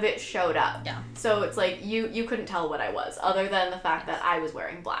 and none of it showed up. Yeah. So it's like, you couldn't tell what I was, other than the fact that I was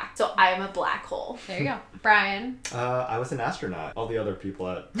wearing black. So I'm a black hole. There you go. Brian, I was an astronaut. All the other people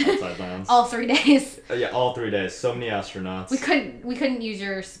at Outside Lands. all 3 days. Yeah, all 3 days. So many astronauts. We couldn't use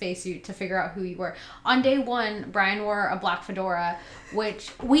your spacesuit to figure out who you were. On day 1, Brian wore a black fedora, which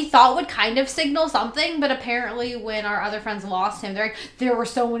we thought would kind of signal something, but apparently when our other friends lost him, they're like, there were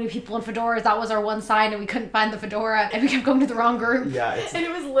so many people in fedoras, that was our one sign, and we couldn't find the fedora, and we kept going to the wrong group. Yeah, it's. And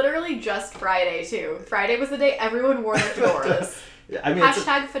it was literally just Friday, too. Friday was the day everyone wore their fedoras. I mean,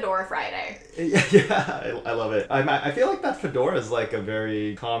 Hashtag Fedora Friday. Yeah, I love it. I feel like that fedora is like a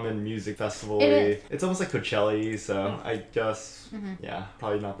very common music festival. It is. It's almost like Coachella, so I guess, yeah,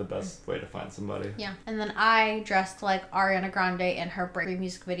 probably not the best way to find somebody. Yeah. And then I dressed like Ariana Grande in her Break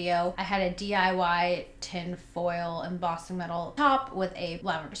music video. I had a DIY tin foil embossing metal top with a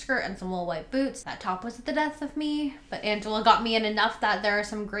lavender skirt and some little white boots. That top was the death of me, but Angela got me in enough that there are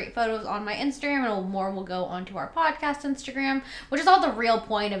some great photos on my Instagram, and more will go onto our podcast Instagram, which is all the real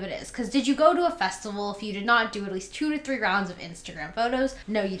point of it is. Because did you go to a festival if you did not do at least 2 to 3 rounds of Instagram photos?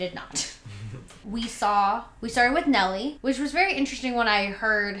 No, you did not. We started with Nelly, which was very interesting when I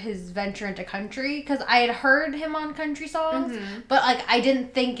heard his venture into country, because I had heard him on country songs, but like I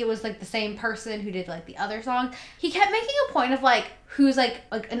didn't think it was like the same person who did like the other songs. He kept making a point of like who's like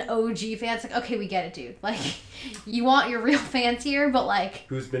an OG fan. It's like, okay, we get it, dude. Like, you want your real fans here, but like,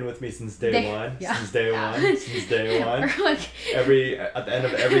 who's been with me since day one? Yeah. Since day one. Since day one. Or like, At the end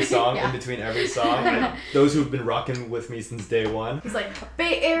of every song, Yeah. in between every song, those who've been rocking with me since day one. He's like,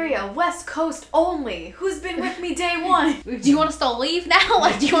 Bay Area, West Coast only. Who's been with me day one? do you want us to leave now?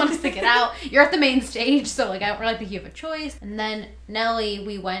 Like, do you want us to get out? You're at the main stage, so like, I don't really think you have a choice. And then Nelly,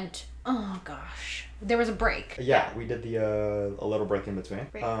 we went, oh gosh, there was a break. Yeah, we did the a little break in between.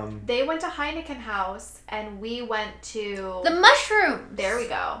 Right. They went to Heineken House, and we went to The mushrooms. There we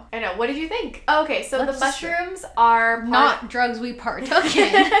go. I know. What did you think? Okay, so Let's the just- mushrooms are Not drugs we partook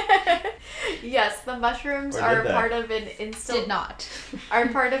in. Yes, the mushrooms Or are did they? part of an Did not. are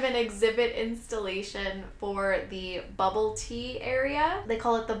part of an exhibit installation for the bubble tea area. They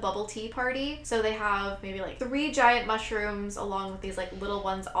call it the bubble tea party. So they have maybe like 3 giant mushrooms along with these like little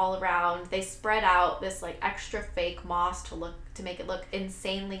ones all around. They spread out this like extra fake moss to make it look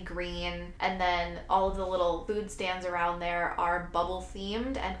insanely green, and then all of the little food stands around there are bubble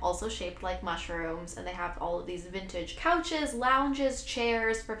themed and also shaped like mushrooms, and they have all of these vintage couches, lounges,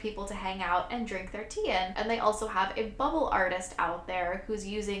 chairs for people to hang out and drink their tea in. And they also have a bubble artist out there who's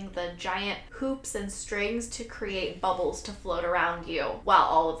using the giant hoops and strings to create bubbles to float around you while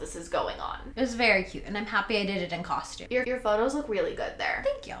all of this is going on. It was very cute, and I'm happy I did it in costume. Your photos look really good there.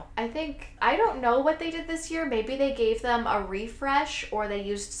 Thank you. I don't know what they did this year. Maybe they gave them a refresh or they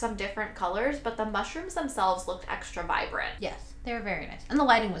used some different colors, but the mushrooms themselves looked extra vibrant. Yes, they were very nice. And the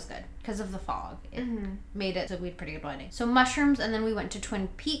lighting was good because of the fog. It made it so we had pretty good lighting. So mushrooms, and then we went to Twin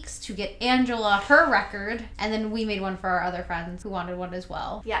Peaks to get Angela her record, and then we made one for our other friends who wanted one as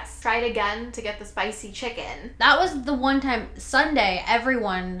well. Yes. Tried again to get the spicy chicken. That was the one time, Sunday,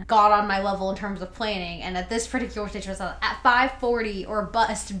 everyone got on my level in terms of planning, and at this particular stage was at 5:40 or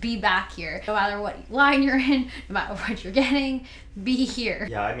bust, be back here. No matter what line you're in, no matter what you're getting, be here.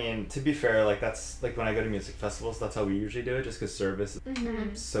 Yeah, I mean, to be fair, like that's like when I go to music festivals, that's how we usually do it, just because service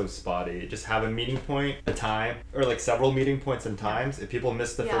is so spotty. Just have a meeting point, a time, or like several meeting points and times. If people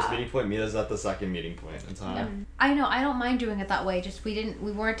miss the first Yeah. meeting point, meet us at the second meeting point in time. I know, I don't mind doing it that way, just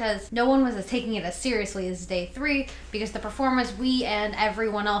no one was taking it as seriously as day 3, because the performance we and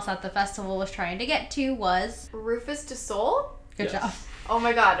everyone else at the festival was trying to get to was Rufus Du Sol? good Yes. job. Oh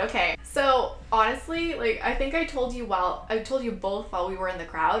my god, okay. So honestly, like I think I told you both while we were in the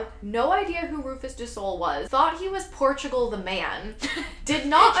crowd, no idea who Rufus Du Sol was. Thought he was Portugal the Man. Did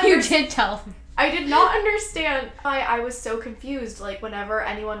not You understand. did tell me. I did not understand why I was so confused, like, whenever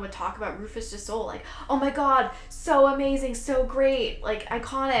anyone would talk about Rufus Du Sol, like, oh my god, so amazing, so great, like,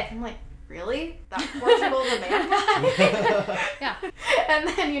 iconic. I'm like, really? That Portugal the Man guy? Yeah. And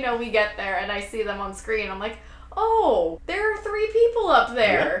then, we get there and I see them on screen. I'm like, oh, there are 3 people up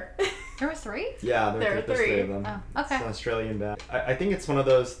there. There were 3? Yeah, There are there's 3. 3 of them. Oh, okay. It's an Australian band. I think it's one of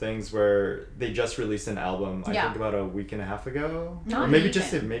those things where they just released an album, I Yeah. think about a week and a half ago. Not or maybe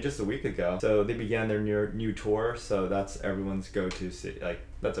even. just a week ago. So they began their new tour, so that's everyone's go-to see. Like,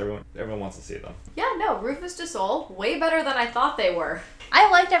 that's everyone wants to see them. Yeah, no, Rufus Du Sol, way better than I thought they were. I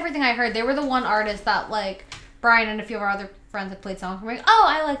liked everything I heard. They were the one artist that, like, Brian and a few of our other friends had played songs. We're like, oh,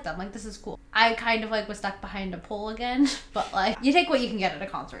 I like them. Like, this is cool. I kind of, like, was stuck behind a pole again. But, like, you take what you can get at a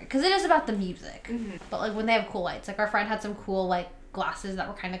concert. Because it is about the music. But, like, when they have cool lights. Like, our friend had some cool, like, glasses that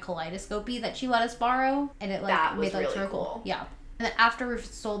were kind of kaleidoscopy that she let us borrow. And it, like, That was made, like, really sort of cool. Yeah. And then after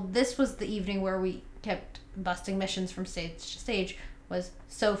Rufus sold, this was the evening where we kept busting missions from stage to stage, was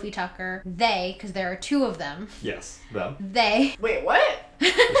Sophie Tucker. They, because there are 2 of them. Yes, them. They. Wait, what?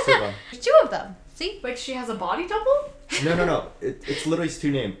 There's 2 of them. There's 2 of them. See? Like, she has a body double? No. It's literally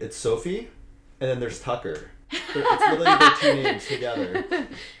 2 names. It's Sophie, and then there's Tucker. It's literally their 2 names together.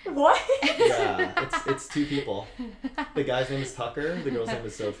 What? Yeah, it's 2 people. The guy's name is Tucker. The girl's name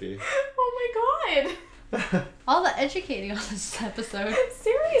is Sophie. Oh my god. All the educating on this episode.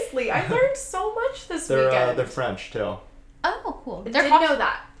 Seriously, I learned so much this weekend. They're French too. Oh, cool. Didn't know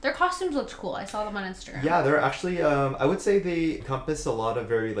that. Their costumes looked cool. I saw them on Instagram. Yeah, they're actually. I would say they encompass a lot of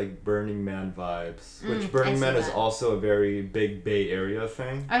very like Burning Man vibes, which I Burning see Man is that. also a very big Bay Area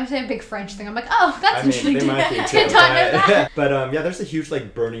thing. I was saying a big French thing. I'm like, oh, that's I mean, interesting. they might be too. Did not know that. But yeah, there's a huge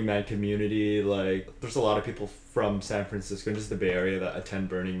like Burning Man community. Like, there's a lot of people from San Francisco and just the Bay Area that attend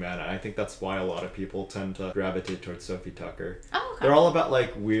Burning Man, and I think that's why a lot of people tend to gravitate towards Sophie Tucker. Oh, okay. They're all about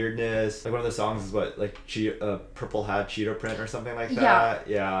like weirdness. Like one of the songs is what like purple hat cheetah print or something like that.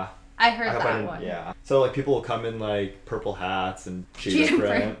 Yeah. I heard I hope I that didn't- one. Yeah. So like people will come in like purple hats and cheetah Cheetah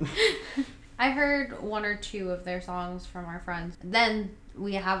print. I heard one or two of their songs from our friends. Then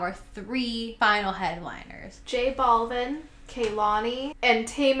we have our 3 final headliners. J Balvin, Kehlani, and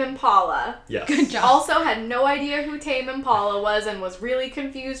Tame Impala. Yes. Good job. Also had no idea who Tame Impala was and was really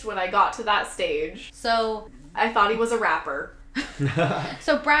confused when I got to that stage. So I thought he was a rapper.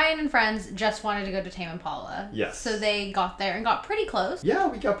 Brian and friends just wanted to go to Tame Impala. Yes. So they got there and got pretty close. Yeah,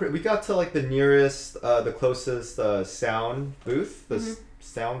 we got to like the nearest, the closest sound booth, the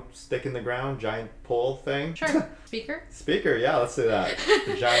sound stick in the ground, giant pole thing. Sure. Speaker? Speaker, yeah, let's do that.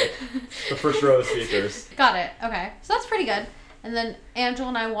 The first row of speakers. Got it. Okay. So that's pretty good. And then Angela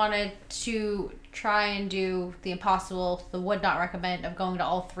and I wanted to try and do the impossible, the would not recommend of going to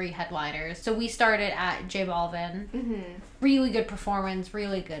all 3 headliners. So we started at J Balvin. Mm-hmm. Really good performance,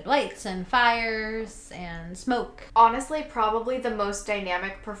 really good lights and fires and smoke. Honestly, probably the most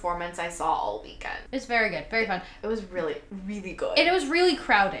dynamic performance I saw all weekend. It's very good, very fun. It was really, really good. And it was really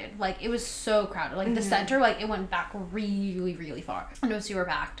crowded. Like, it was so crowded. Like, the center, like, it went back really, really far. And it was super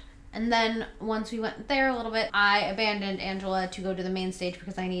packed. And then once we went there a little bit, I abandoned Angela to go to the main stage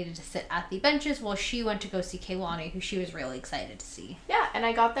because I needed to sit at the benches while she went to go see Kehlani, who she was really excited to see. Yeah, and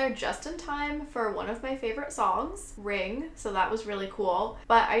I got there just in time for one of my favorite songs, Ring, so that was really cool.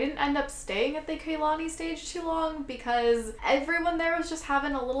 But I didn't end up staying at the Kehlani stage too long because everyone there was just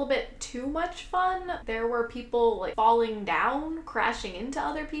having a little bit too much fun. There were people like falling down, crashing into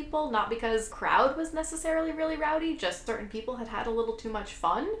other people, not because crowd was necessarily really rowdy, just certain people had had a little too much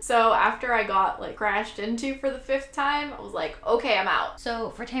fun. So after I got like crashed into for the 5th time, I was like, okay, I'm out. So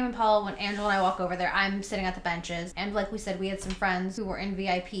for Tame Impala, when Angela and I walk over there, I'm sitting at the benches. And like we said, we had some friends who were in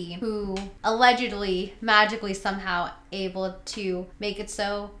VIP who allegedly, magically somehow able to make it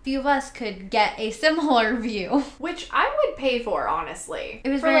so a few of us could get a similar view. Which I would pay for, honestly. It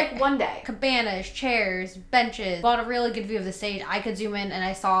was for very- like one day. Cabanas, chairs, benches. Got a really good view of the stage. I could zoom in and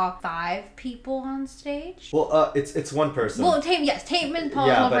I saw 5 people on stage. Well, it's one person. Well, Tame Impala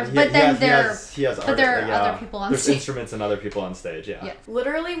yeah, is one person, he but then he has but there are yeah. other people on There's stage. instruments and other people on stage, yeah. Yeah.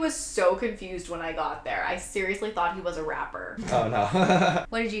 Literally was so confused when I got there. I seriously thought he was a rapper. Oh, no.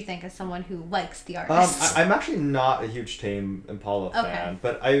 What did you think as someone who likes the artist? I'm actually not a huge Tame Impala fan,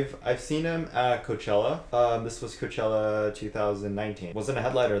 but I've seen him at Coachella. This was Coachella 2019. Wasn't a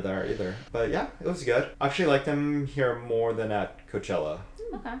headliner there either, but yeah, it was good. I actually liked him here more than at Coachella.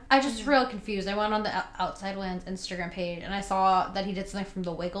 Okay. I just real confused. I went on the Outside Lands Instagram page and I saw that he did something from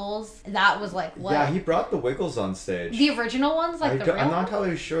the Wiggles. That was like, what? Yeah, he brought the Wiggles on stage. The original ones, like the real I'm not ones?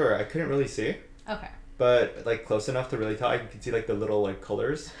 entirely sure. I couldn't really see. Okay. But like close enough to really tell. I could see like the little like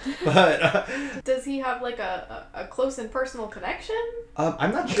colors. But Does he have like a close and personal connection?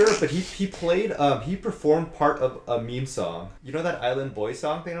 I'm not sure, but he played he performed part of a meme song. You know that Island Boy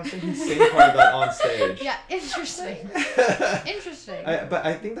song thing? I was thinking he sang part of that on stage. Yeah, interesting. Interesting. But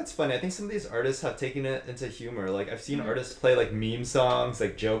I think that's funny. I think some of these artists have taken it into humor. Like I've seen artists play like meme songs,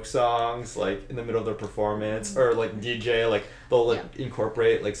 like joke songs, like in the middle of their performance, or like DJ, like they'll like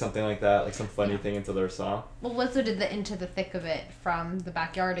incorporate like something like that, like some funny thing into their song. Well, Lizzo did the Into the Thick of It from the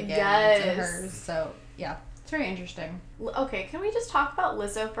Backyardigans Yes. and hers. So, yeah. It's very interesting. Okay, can we just talk about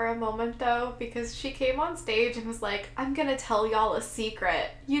Lizzo for a moment though? Because she came on stage and was like, I'm gonna tell y'all a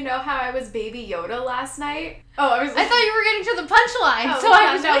secret. You know how I was Baby Yoda last night? Oh, I thought you were getting to the punchline. Oh, so yeah,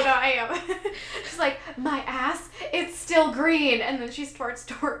 I was no, like, no, I am. She's like, my ass, it's still green. And then she starts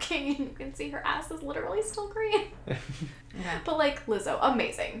twerking and you can see her ass is literally still green. Okay. But like, Lizzo,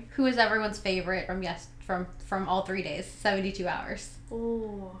 amazing. Who is everyone's favorite from all 3 days? 72 hours.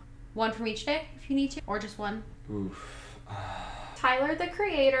 Ooh. One from each day, if you need to, or just one. Oof. Tyler, the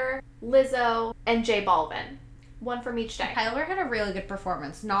Creator, Lizzo, and J Balvin. One from each day. Tyler had a really good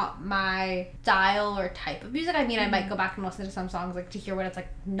performance. Not my style or type of music. I mean, I might go back and listen to some songs like to hear what it's like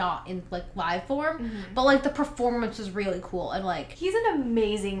not in like live form, but like the performance was really cool and like He's an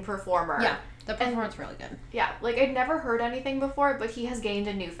amazing performer. yeah, the performance really good. Yeah, like I'd never heard anything before, but he has gained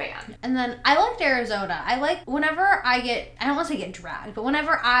a new fan. And then I liked Arizona. I like whenever I don't want to say get dragged, but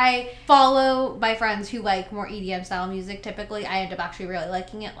whenever I follow my friends who like more EDM style music, typically I end up actually really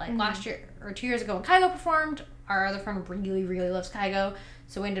liking it. Like last year or 2 years ago when Kygo performed, our other friend really, really loves Kygo.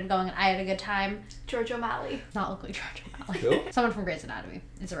 So we ended up going and I had a good time. George O'Malley. Not look like George O'Malley. Who? Someone from Grey's Anatomy.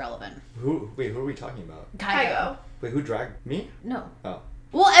 It's irrelevant. Who are we talking about? Kygo. Wait, who dragged me? No. Oh.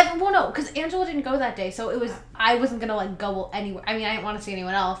 Well, no, because Angela didn't go that day, so it was I wasn't gonna like go anywhere. I mean, I didn't want to see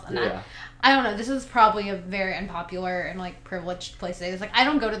anyone else, and Yeah. I don't know, this is probably a very unpopular and like privileged place to say this. Like, I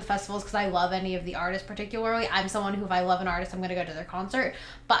don't go to the festivals because I love any of the artists particularly. I'm someone who, if I love an artist, I'm going to go to their concert.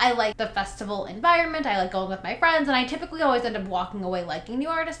 But I like the festival environment. I like going with my friends, and I typically always end up walking away liking new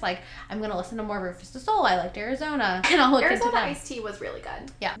artists. Like, I'm going to listen to more Rufus Du Sol. I liked Arizona, and I'll look into Arizona them. Ice-T was really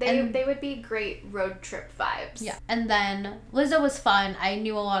good. Yeah. They would be great road trip vibes. Yeah. And then Lizzo was fun. I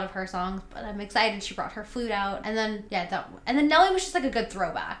knew a lot of her songs, but I'm excited she brought her flute out. And then, and then Nelly was just like a good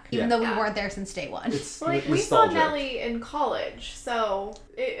throwback, even though we weren't there since day one. It's Like, we saw Nelly in college, so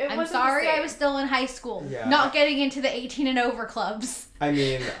it I'm wasn't sorry, the same. I was still in high school, Yeah. not getting into the 18 and over clubs. I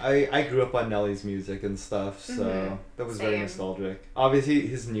mean, I grew up on Nelly's music and stuff, so that was very Same. nostalgic. Obviously,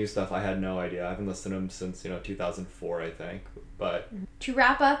 his new stuff, I had no idea. I haven't listened to him since, 2004, I think. But To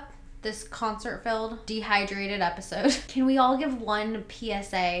wrap up this concert-filled, dehydrated episode, can we all give one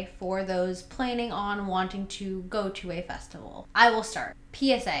PSA for those planning on wanting to go to a festival? I will start.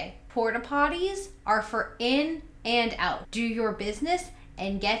 PSA, porta potties are for in and out. Do your business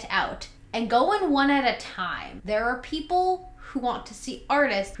and get out. And go in one at a time. There are people who want to see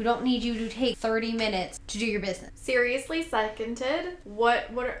artists who don't need you to take 30 minutes to do your business. Seriously seconded.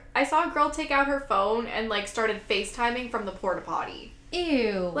 I saw a girl take out her phone and like started FaceTiming from the porta potty.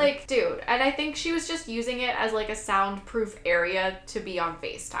 Ew. Like, dude, and I think she was just using it as like a soundproof area to be on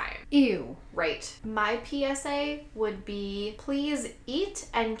FaceTime. Ew. Right. My PSA would be, please eat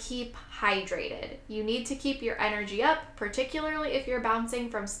and keep hydrated. You need to keep your energy up, particularly if you're bouncing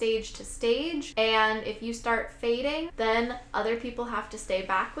from stage to stage. And if you start fading, then other people have to stay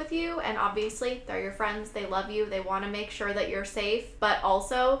back with you. And obviously, they're your friends. They love you. They want to make sure that you're safe. But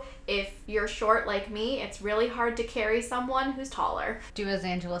also, if you're short like me, it's really hard to carry someone who's taller. Do as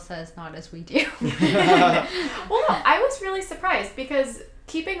Angela says, not as we do. Well, no, I was really surprised because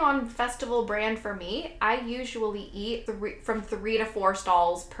keeping on festival brand for me, I usually eat from 3 to 4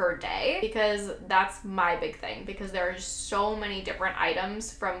 stalls per day because that's my big thing, because there are so many different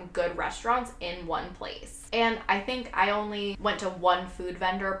items from good restaurants in one place. And I think I only went to one food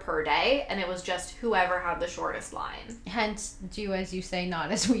vendor per day, and it was just whoever had the shortest line. Hence, do as you say,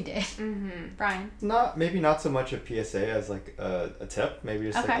 not as we did. Mm-hmm. Brian? maybe not so much a PSA as like a tip. Maybe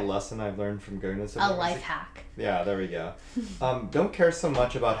just like Okay. a lesson I've learned from going to A some life hack. Yeah, there we go. Don't care so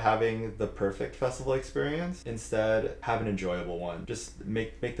much about having the perfect festival experience. Instead, have an enjoyable one. Just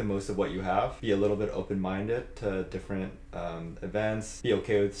make the most of what you have. Be a little bit open-minded to different events. Be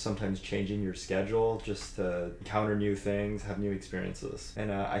okay with sometimes changing your schedule just to encounter new things, have new experiences.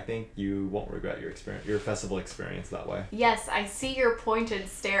 And I think you won't regret your festival experience that way. Yes, I see your pointed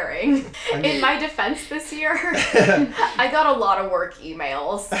staring. I mean- In my defense this year, I got a lot of work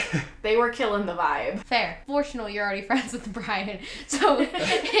emails. They were killing the vibe. Fair. Fortunately, you're already friends with Brian, so...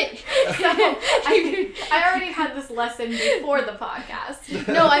 I already had this lesson before the podcast.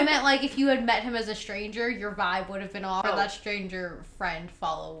 No, I meant like if you had met him as a stranger, your vibe would have been off. Or Oh. that stranger friend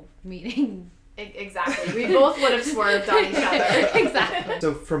follow meeting. Exactly. We both would have swerved on each other. Exactly.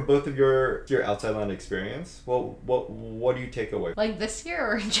 So from both of your outside land experience, what do you take away? Like this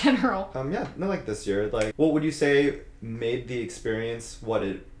year or in general? Yeah, not like this year. Like, what would you say made the experience what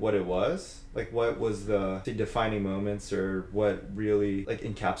it was? Like, what was the defining moments, or what really like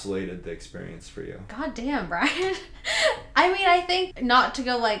encapsulated the experience for you? God damn, Brian. I mean, I think, not to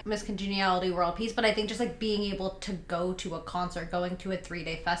go like Miss Congeniality World Peace, but I think just like being able to go to a concert, going to a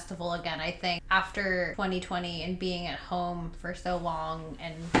 3-day festival again, I think after 2020 and being at home for so long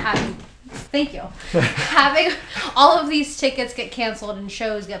and having, thank you, having all of these tickets get canceled and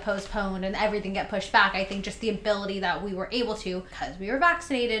shows get postponed and everything get pushed back, I think just the ability that we were able to, because we were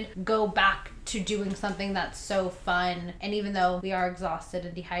vaccinated, go back to doing something that's so fun. And even though we are exhausted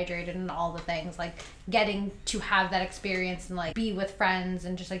and dehydrated and all the things, like getting to have that experience and like be with friends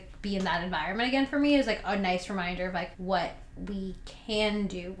and just like be in that environment again for me is like a nice reminder of like what we can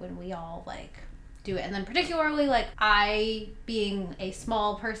do when we all like do it. And then particularly like I, being a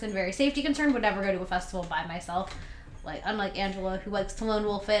small person, very safety concerned, would never go to a festival by myself. Like, unlike Angela, who likes to lone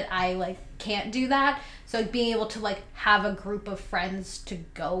wolf it, I like can't do that. So like being able to like have a group of friends to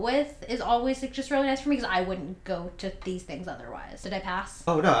go with is always like just really nice for me, because I wouldn't go to these things otherwise. Did I pass?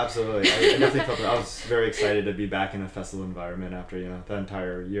 Oh no, absolutely. I definitely felt that. I was very excited to be back in a festival environment after the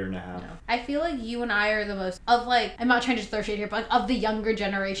entire year and a half. No. I feel like you and I are the most of like, I'm not trying to throw shade here, but like of the younger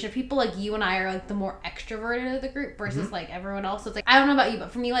generation of people, like you and I are like the more extroverted of the group versus like everyone else. So it's like, I don't know about you,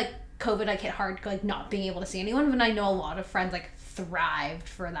 but for me, like COVID, like hit hard like not being able to see anyone, but I know a lot of friends like thrived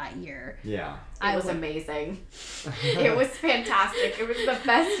for that year. Yeah. It was amazing. It was fantastic. It was the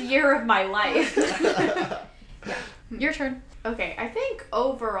best year of my life. Your turn. Okay, I think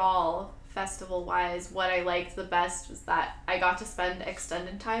overall festival wise, what I liked the best was that I got to spend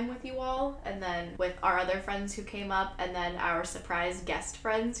extended time with you all, and then with our other friends who came up, and then our surprise guest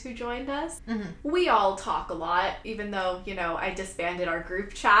friends who joined us. We all talk a lot, even though, you know, I disbanded our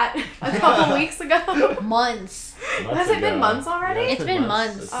group chat a couple weeks ago. Months. Has it been months already? Yeah, It's been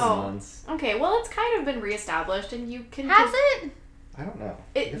months. It's been Oh. months. Okay, well, it's kind of been reestablished, and you can Has it? I don't know.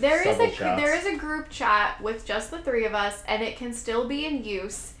 there is Several chats. there is a group chat with just the three of us, and it can still be in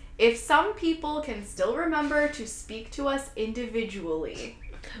use if some people can still remember to speak to us individually.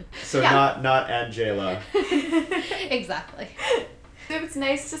 So Yeah. not Angela. Exactly. It's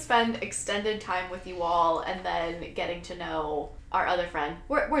nice to spend extended time with you all, and then getting to know our other friend.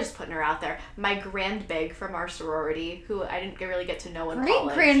 We're just putting her out there. My grand big from our sorority, who I didn't really get to know in Great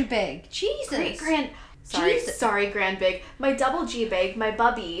college. grand big. Jesus. Great grand. Jesus. Sorry, grand big. My double G big, my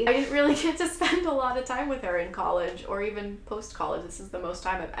bubby. I didn't really get to spend a lot of time with her in college, or even post college. This is the most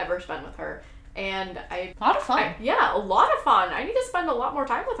time I've ever spent with her, and A lot of fun. yeah, a lot of fun. I need to spend a lot more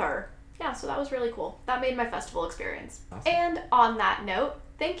time with her. Yeah, so that was really cool. That made my festival experience. Awesome. And on that note,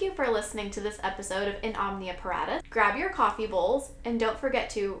 thank you for listening to this episode of In Omnia Paratus. Grab your coffee bowls, and don't forget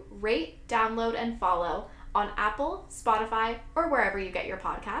to rate, download, and follow on Apple, Spotify, or wherever you get your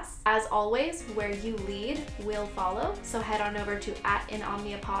podcasts. As always, where you lead, we'll follow. So head on over to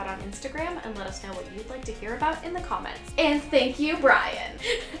 @InOmniaPod on Instagram and let us know what you'd like to hear about in the comments. And thank you, Brian.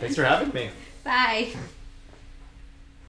 Thanks for having me. Bye.